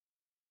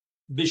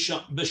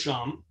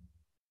B'Sham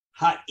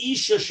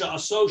Ha'isha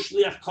Sha'asol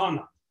Shliach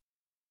Kana.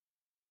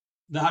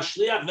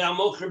 והשליח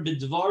והמוכר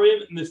בדברים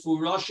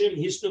מפורשים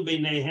היסנו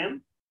ביניהם,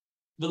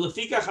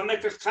 ולפיכך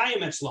המקח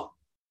קיים אצלם,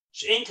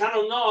 שאין כאן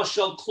הונאה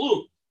של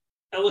כלום,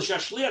 אלא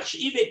שהשליח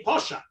שאיבד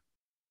פושע,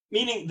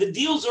 meaning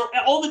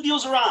all the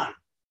deals are on,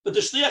 but the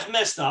shliach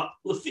messed up,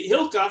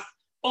 hilkach,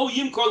 או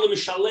ימכור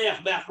למשלח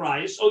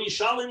באחרייס, או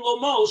ישלם לו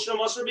מול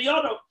שמסר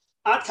בידו,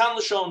 עד כאן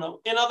לשונו.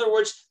 In other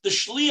words, the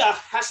shliach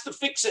has to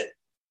fix it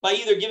by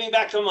either giving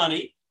back the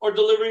money or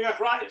delivering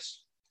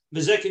achrayas.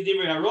 וזה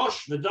כדברי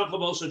הראש, ודווקא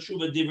בעושה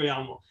תשובה דברי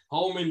עמו.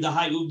 האומרים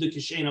דהי עובדה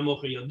כשאין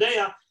המוכר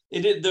יודע.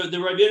 The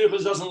Rabbi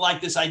Yehuda doesn't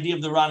like this idea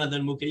of the Rana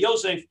than Mukhe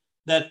Yosef,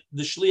 that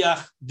the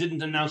shliach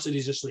didn't announce that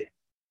he's a shliach.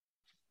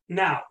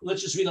 Now,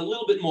 let's just read a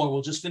little bit more.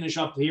 We'll just finish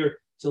up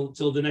here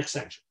till the next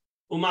section.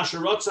 Now this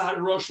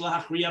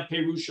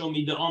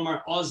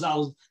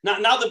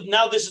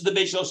is the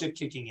Beis Yosef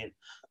kicking in.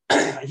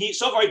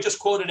 So far he just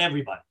quoted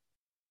everybody.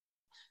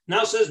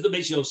 Now says the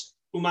Beis Yosef,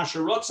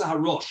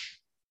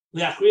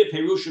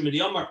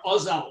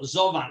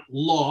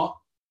 law.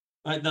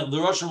 Right,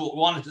 the Rosh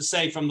wanted to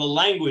say from the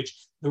language,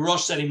 the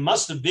Rosh said it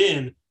must have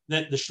been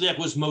that the shliach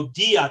was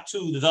modia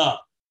to the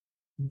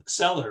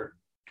seller.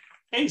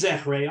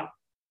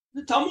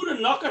 The Talmud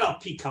knocked al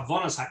pi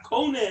kavanas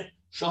hakone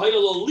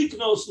shahayla lo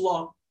liknos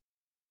law.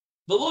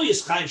 The law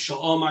is chayiv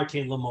sha'omar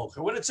kein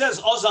lamocher. When it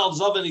says Ozal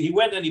Zovan, he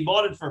went and he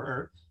bought it for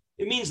her,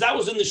 it means that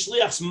was in the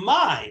shliach's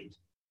mind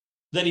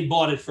that he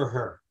bought it for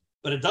her.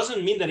 But it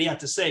doesn't mean that he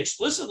had to say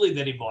explicitly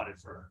that he bought it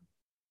for her.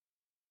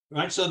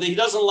 Right? So he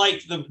doesn't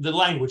like the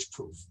language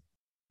proof.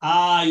 So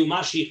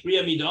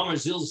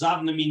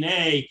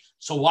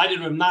why did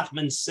Rav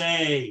Nachman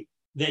say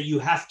that you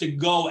have to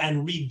go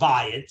and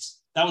rebuy it?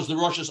 That was the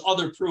Rosh's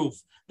other proof,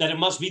 that it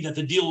must be that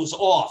the deal was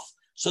off.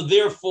 So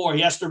therefore,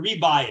 he has to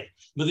rebuy it.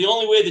 But the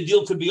only way the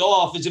deal could be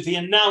off is if he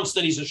announced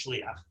that he's a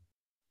shliach.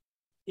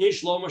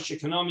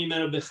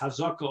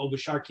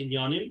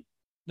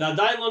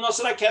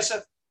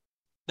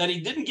 That he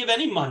didn't give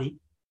any money.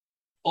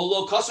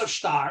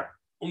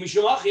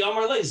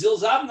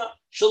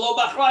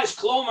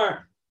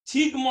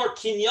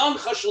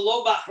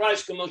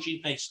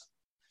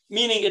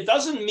 Meaning it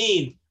doesn't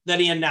mean that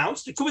he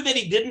announced. It could be that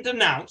he didn't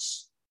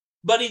announce,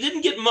 but he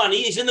didn't get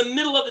money. He's in the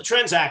middle of the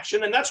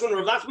transaction, and that's when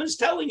Rav Nachman is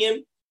telling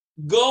him,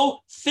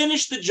 go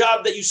finish the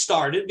job that you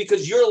started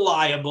because you're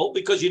liable,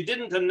 because you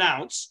didn't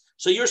announce,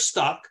 so you're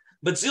stuck.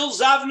 But Zil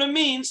Zavna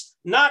means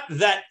not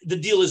that the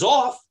deal is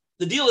off,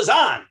 the deal is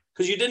on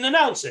because you didn't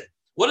announce it.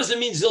 What does it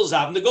mean, Zil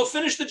Zavna? Go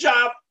finish the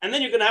job, and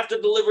then you're going to have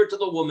to deliver it to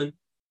the woman.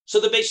 So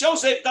the Beis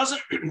Yosef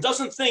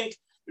doesn't think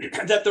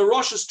that the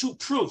Rosh's two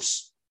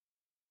proofs,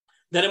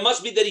 that it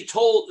must be that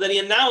he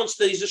announced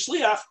that he's a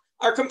shliach,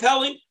 are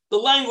compelling. The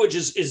language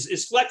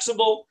is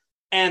flexible,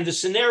 and the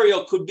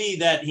scenario could be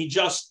that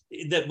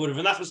what Rav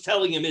Nachman was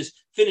telling him is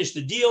finish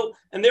the deal,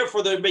 and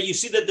therefore you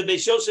see that the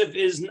Beis Yosef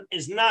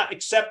is not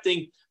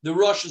accepting the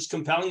Rosh as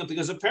compelling,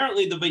 because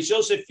apparently the Beis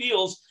Yosef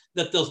feels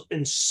that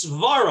in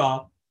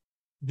Svara,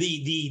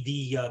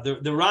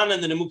 the Rana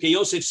and the Mukhe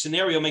Yosef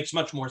scenario makes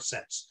much more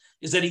sense.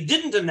 Is that he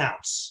didn't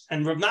announce,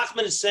 and Rav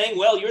Nachman is saying,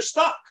 well, you're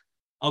stuck.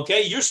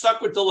 Okay, you're stuck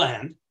with the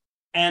land,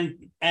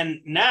 and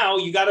now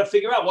you got to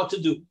figure out what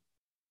to do.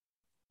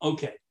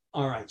 Okay,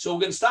 all right. So we're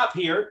going to stop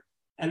here,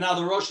 and now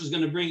the Rosh is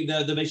going to bring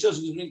the Beis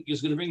Yosef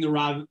is going to bring the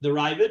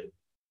Ravid,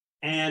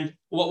 and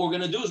what we're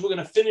going to do is we're going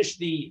to finish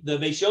the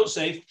Beis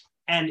Yosef,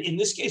 and in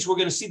this case we're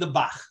going to see the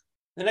Bach.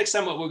 The next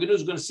time what we're going to do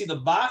is we're going to see the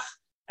Bach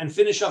and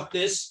finish up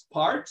this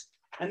part.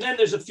 And then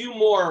there's a few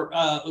more.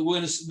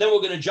 We're going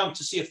to jump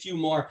to see a few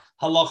more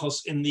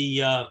halachos in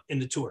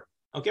the tour.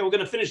 Okay, we're going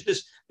to finish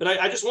this, but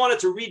I just wanted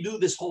to redo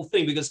this whole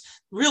thing because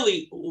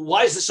really,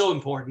 why is this so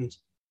important?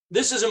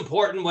 This is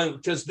important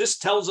because this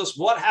tells us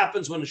what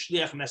happens when the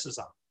shliach messes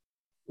up.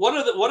 What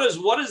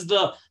is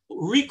the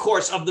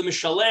recourse of the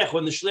mishalech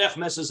when the shliach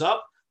messes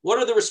up? What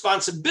are the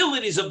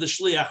responsibilities of the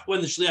shliach when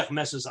the shliach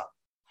messes up?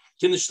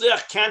 Can the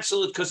shliach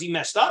cancel it because he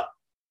messed up?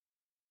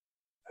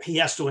 He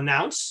has to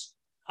announce.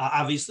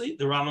 Obviously,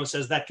 the Rambam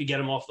says that could get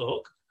him off the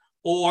hook,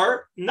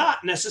 or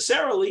not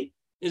necessarily,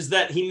 is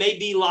that he may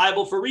be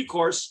liable for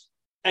recourse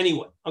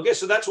anyway. Okay,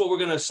 so that's what we're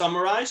going to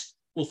summarize.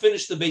 We'll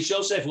finish the Beis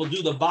Yosef, we'll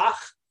do the Bach,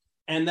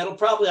 and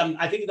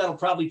I think that'll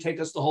probably take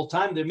us the whole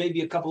time. There may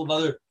be a couple of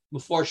other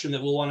meforshim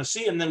that we'll want to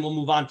see, and then we'll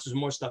move on to some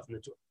more stuff in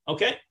the tour.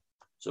 Okay,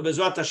 so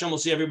Bezrat Hashem, we'll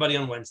see everybody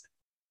on Wednesday.